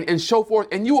shine and show forth,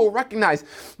 and you will recognize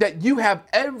that you have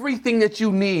everything that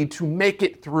you need to make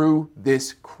it through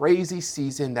this crazy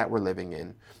season that we're living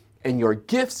in. And your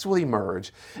gifts will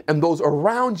emerge, and those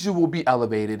around you will be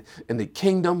elevated, and the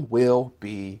kingdom will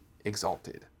be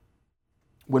exalted.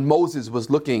 When Moses was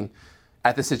looking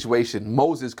at the situation,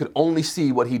 Moses could only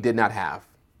see what he did not have.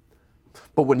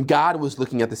 But when God was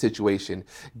looking at the situation,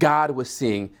 God was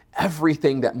seeing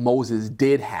everything that Moses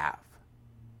did have.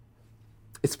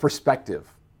 It's perspective.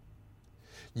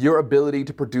 Your ability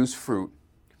to produce fruit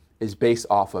is based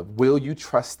off of, will you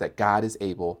trust that God is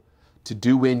able to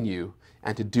do in you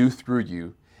and to do through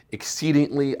you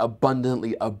exceedingly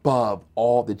abundantly above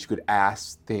all that you could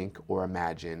ask, think, or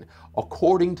imagine,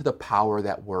 according to the power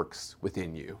that works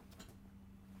within you.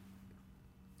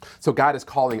 So God is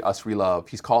calling us Relove.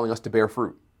 He's calling us to bear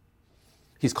fruit.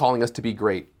 He's calling us to be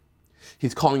great.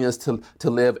 He's calling us to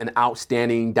live an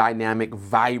outstanding, dynamic,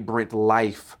 vibrant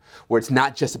life where it's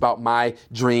not just about my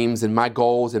dreams and my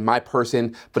goals and my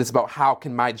person, but it's about how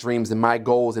can my dreams and my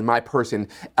goals and my person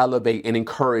elevate and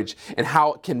encourage, and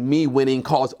how can me winning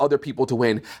cause other people to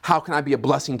win? How can I be a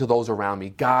blessing to those around me?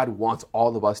 God wants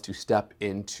all of us to step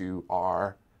into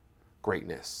our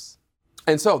greatness.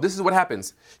 And so this is what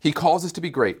happens. He calls us to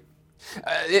be great.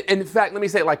 In fact, let me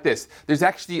say it like this. There's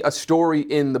actually a story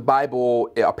in the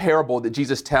Bible, a parable that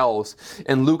Jesus tells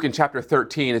in Luke in chapter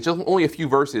 13. It's just only a few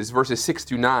verses 6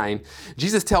 through 9.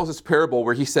 Jesus tells this parable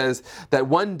where he says that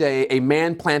one day a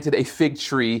man planted a fig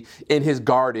tree in his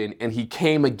garden, and he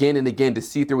came again and again to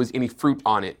see if there was any fruit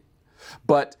on it.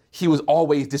 But he was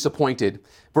always disappointed.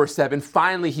 Verse 7,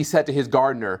 finally he said to his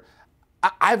gardener,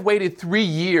 I've waited 3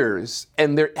 years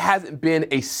and there hasn't been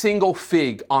a single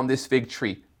fig on this fig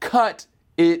tree. Cut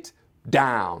it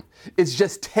down. It's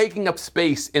just taking up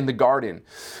space in the garden.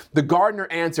 The gardener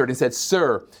answered and said,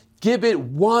 Sir, give it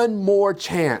one more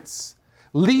chance.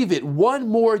 Leave it one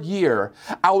more year.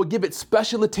 I will give it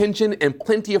special attention and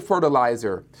plenty of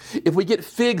fertilizer. If we get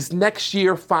figs next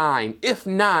year, fine. If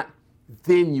not,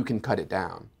 then you can cut it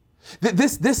down.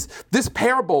 This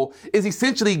parable is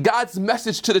essentially God's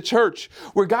message to the church,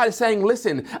 where God is saying,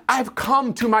 listen, I've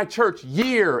come to my church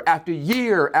year after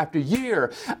year after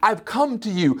year. I've come to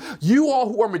you. You all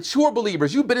who are mature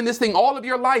believers, you've been in this thing all of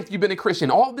your life. You've been a Christian.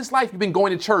 All of this life, you've been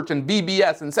going to church and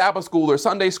VBS and Sabbath school or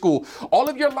Sunday school. All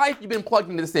of your life, you've been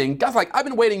plugged into this thing. God's like, I've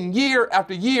been waiting year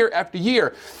after year after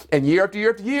year. And year after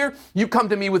year after year, you come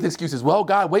to me with excuses. Well,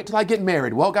 God, wait till I get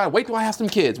married. Well, God, wait till I have some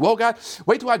kids. Well, God,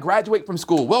 wait till I graduate from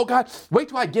school. Well, God, wait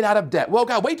till I get out of debt. Well,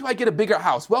 God, wait till I get a bigger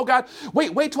house. Well, God,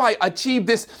 wait till I achieve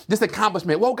this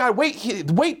accomplishment. Well, God,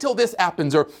 wait till this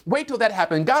happens, or wait till that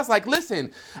happens. God's like,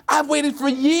 listen, I've waited for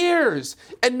years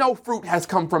and no fruit has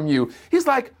come from you. He's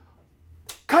like,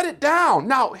 cut it down.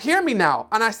 Now, hear me now.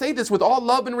 And I say this with all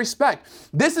love and respect.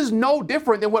 This is no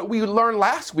different than what we learned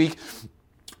last week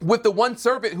with the one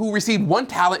servant who received 1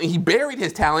 talent and he buried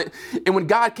his talent. And when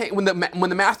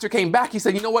the master came back, he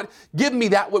said, you know what? Give me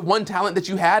that 1 talent that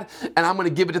you had, and I'm going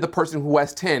to give it to the person who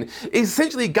has 10.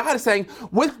 Essentially, God is saying,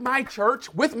 with my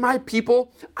church, with my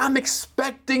people, I'm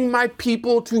expecting my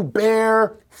people to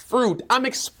bear fruit. I'm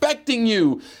expecting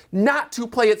you not to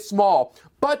play it small,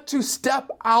 but to step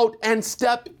out and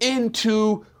step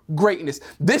into greatness.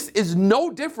 This is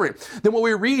no different than what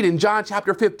we read in John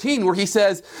chapter 15, where he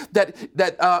says that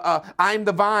I'm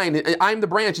the vine, I'm the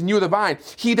branch, and you're the vine.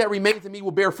 He that remains in me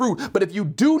will bear fruit. But if you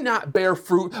do not bear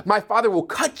fruit, my Father will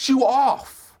cut you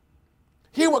off.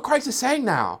 Hear what Christ is saying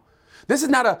now. This is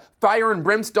not a fire and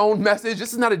brimstone message.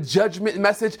 This is not a judgment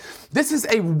message. This is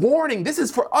a warning. This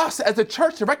is for us as a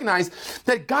church to recognize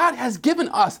that God has given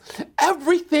us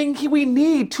everything we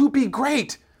need to be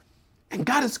great. And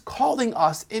God is calling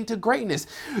us into greatness.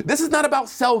 This is not about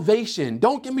salvation.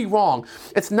 Don't get me wrong.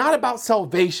 It's not about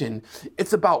salvation.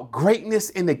 It's about greatness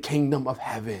in the kingdom of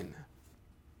heaven.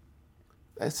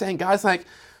 That's saying, guys, like,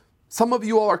 some of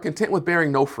you all are content with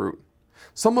bearing no fruit.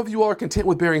 Some of you all are content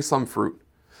with bearing some fruit.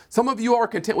 Some of you all are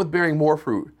content with bearing more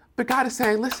fruit. But God is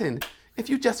saying, listen, if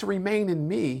you just remain in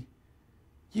me,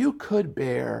 you could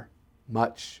bear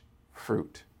much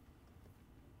fruit.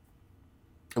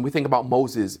 And we think about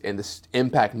Moses and the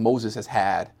impact Moses has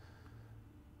had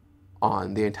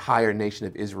on the entire nation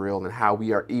of Israel and how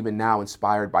we are even now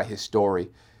inspired by his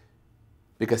story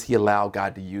because he allowed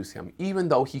God to use him, even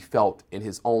though he felt in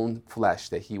his own flesh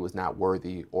that he was not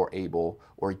worthy or able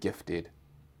or gifted.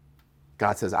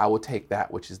 God says, I will take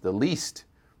that which is the least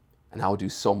and I will do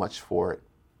so much for it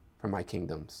for my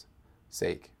kingdom's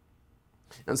sake.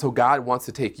 And so God wants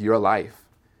to take your life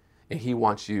and he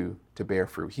wants you to bear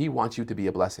fruit. He wants you to be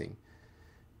a blessing.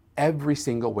 Every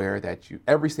single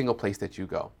place that you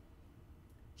go,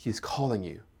 he's calling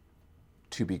you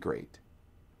to be great.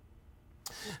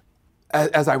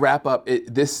 As I wrap up,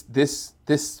 this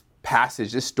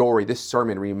passage, this story, this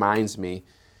sermon reminds me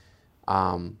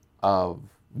of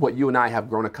what you and I have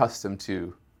grown accustomed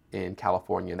to in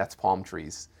California, and that's palm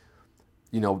trees.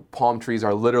 You know, palm trees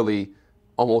are literally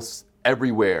almost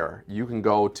everywhere. You can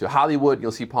go to Hollywood,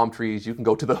 you'll see palm trees. You can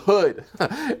go to the hood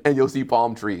and you'll see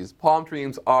palm trees. Palm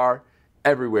trees are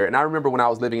everywhere. And I remember when I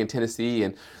was living in Tennessee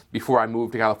and before I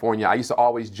moved to California, I used to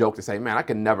always joke to say, man, I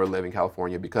could never live in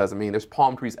California because, I mean, there's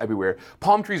palm trees everywhere.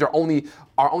 Palm trees are only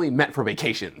meant for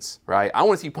vacations, right? I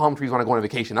want to see palm trees when I go on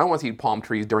vacation. I don't want to see palm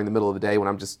trees during the middle of the day when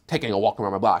I'm just taking a walk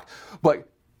around my block. But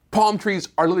palm trees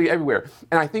are literally everywhere.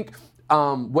 And I think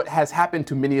what has happened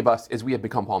to many of us is we have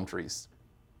become palm trees.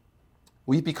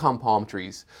 We've become palm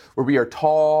trees where we are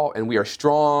tall and we are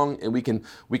strong and we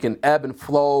can ebb and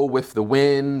flow with the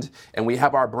wind and we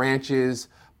have our branches,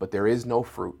 but there is no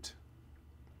fruit.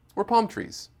 We're palm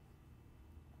trees.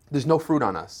 There's no fruit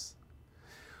on us.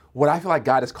 What I feel like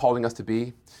God is calling us to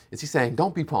be is he's saying,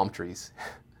 don't be palm trees,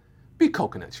 be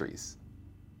coconut trees.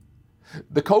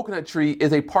 The coconut tree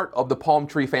is a part of the palm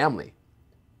tree family.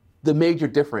 The major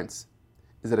difference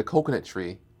is that a coconut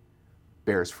tree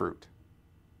bears fruit.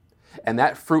 And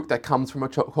that fruit that comes from a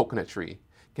coconut tree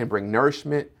can bring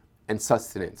nourishment and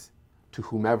sustenance to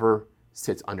whomever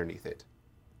sits underneath it.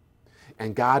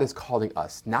 And God is calling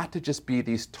us not to just be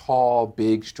these tall,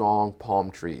 big, strong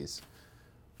palm trees,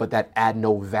 but that add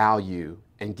no value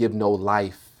and give no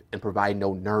life and provide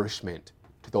no nourishment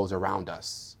to those around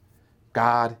us.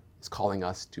 God is calling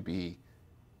us to be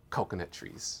coconut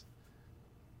trees.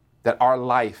 That our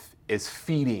life is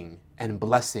feeding and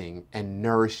blessing and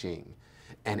nourishing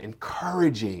and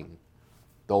encouraging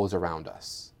those around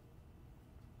us.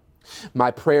 My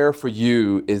prayer for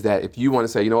you is that if you want to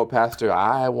say, you know what, Pastor,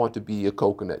 I want to be a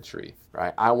coconut tree,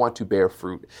 right? I want to bear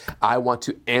fruit. I want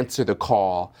to answer the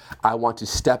call. I want to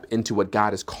step into what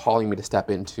God is calling me to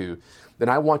step into. Then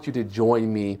I want you to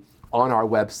join me on our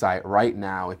website right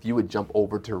now. If you would jump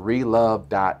over to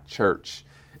relove.church,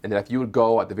 and that if you would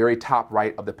go at the very top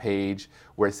right of the page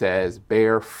where it says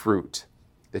bear fruit,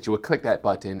 that you would click that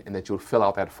button and that you would fill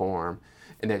out that form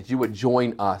and that you would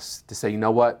join us to say, you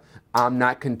know what, I'm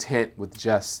not content with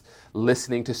just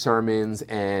listening to sermons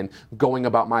and going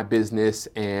about my business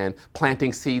and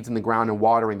planting seeds in the ground and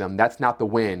watering them. That's not the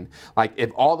win. Like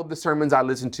if all of the sermons I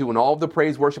listen to and all of the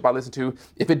praise worship I listen to,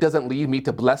 if it doesn't lead me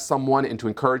to bless someone and to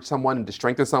encourage someone and to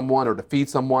strengthen someone or to feed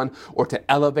someone or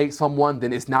to elevate someone,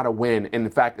 then it's not a win. And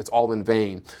in fact, it's all in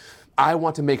vain. I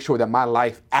want to make sure that my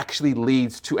life actually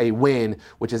leads to a win,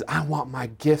 which is I want my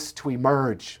gifts to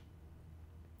emerge.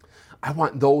 I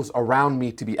want those around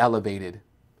me to be elevated,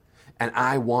 and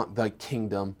I want the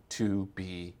kingdom to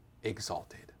be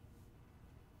exalted.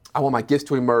 I want my gifts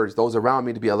to emerge, those around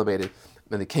me to be elevated,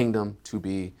 and the kingdom to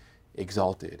be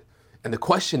exalted. And the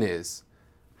question is,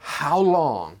 how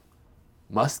long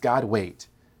must God wait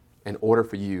in order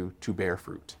for you to bear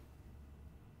fruit?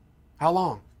 How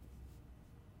long?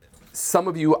 Some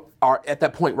of you are at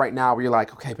that point right now where you're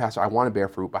like, okay, Pastor, I want to bear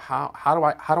fruit, but how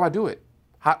do I do it?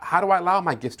 How do I allow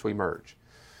my gifts to emerge?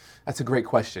 That's a great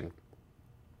question.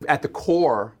 At the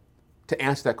core, to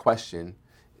answer that question,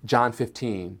 John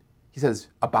 15, he says,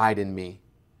 abide in me.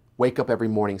 Wake up every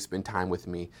morning, spend time with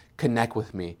me, connect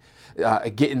with me,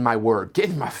 get in my word, get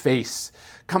in my face,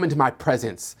 come into my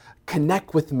presence,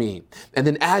 connect with me. And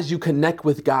then as you connect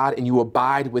with God and you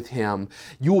abide with him,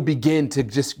 you will begin to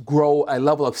just grow a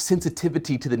level of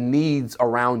sensitivity to the needs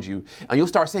around you. And you'll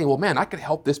start saying, well, man, I could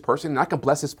help this person and I can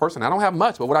bless this person. I don't have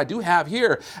much, but what I do have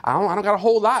here, I don't got a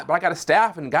whole lot, but I got a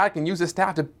staff and God can use this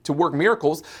staff to work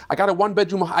miracles. I got a one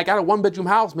bedroom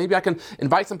house. Maybe I can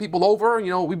invite some people over.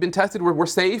 You know, we've been tested, we're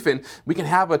safe, and we can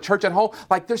have a church at home.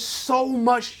 Like, there's so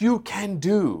much you can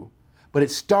do, but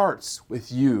it starts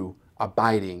with you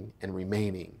abiding and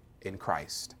remaining in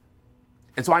Christ.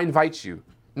 And so I invite you,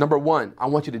 number one, I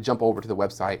want you to jump over to the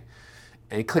website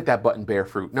and click that button, Bear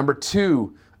Fruit. Number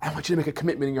two, I want you to make a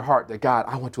commitment in your heart that, God,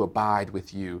 I want to abide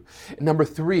with you. And number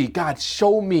three, God,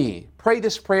 show me, pray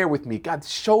this prayer with me. God,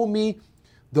 show me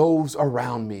those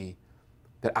around me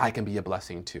that I can be a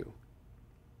blessing to.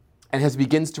 And as he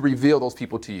begins to reveal those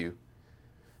people to you,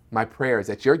 my prayer is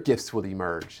that your gifts will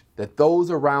emerge, that those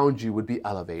around you would be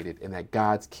elevated, and that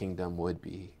God's kingdom would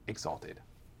be exalted.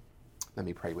 Let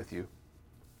me pray with you.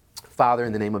 Father,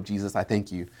 in the name of Jesus, I thank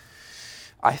you.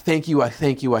 I thank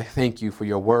you for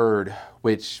your word,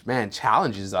 which, man,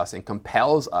 challenges us and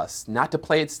compels us not to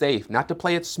play it safe, not to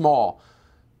play it small,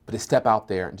 but to step out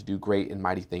there and to do great and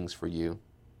mighty things for you.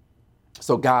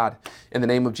 So God, in the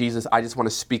name of Jesus, I just want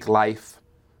to speak life,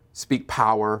 speak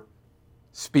power,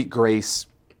 speak grace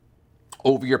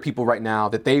over your people right now,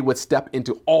 that they would step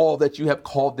into all that you have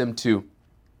called them to.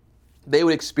 They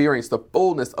would experience the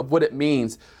fullness of what it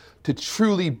means to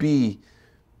truly be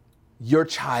your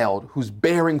child who's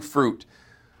bearing fruit,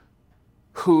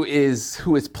 who is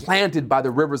planted by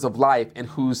the rivers of life, and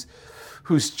whose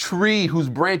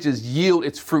branches yield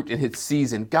its fruit in its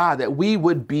season. God, that we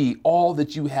would be all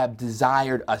that you have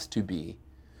desired us to be,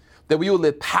 that we would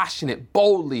live passionate,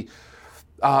 boldly,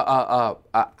 out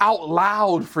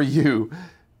loud for you,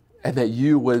 and that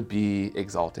you would be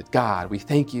exalted. God, we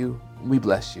thank you. We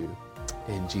bless you.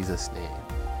 In Jesus' name,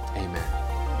 amen.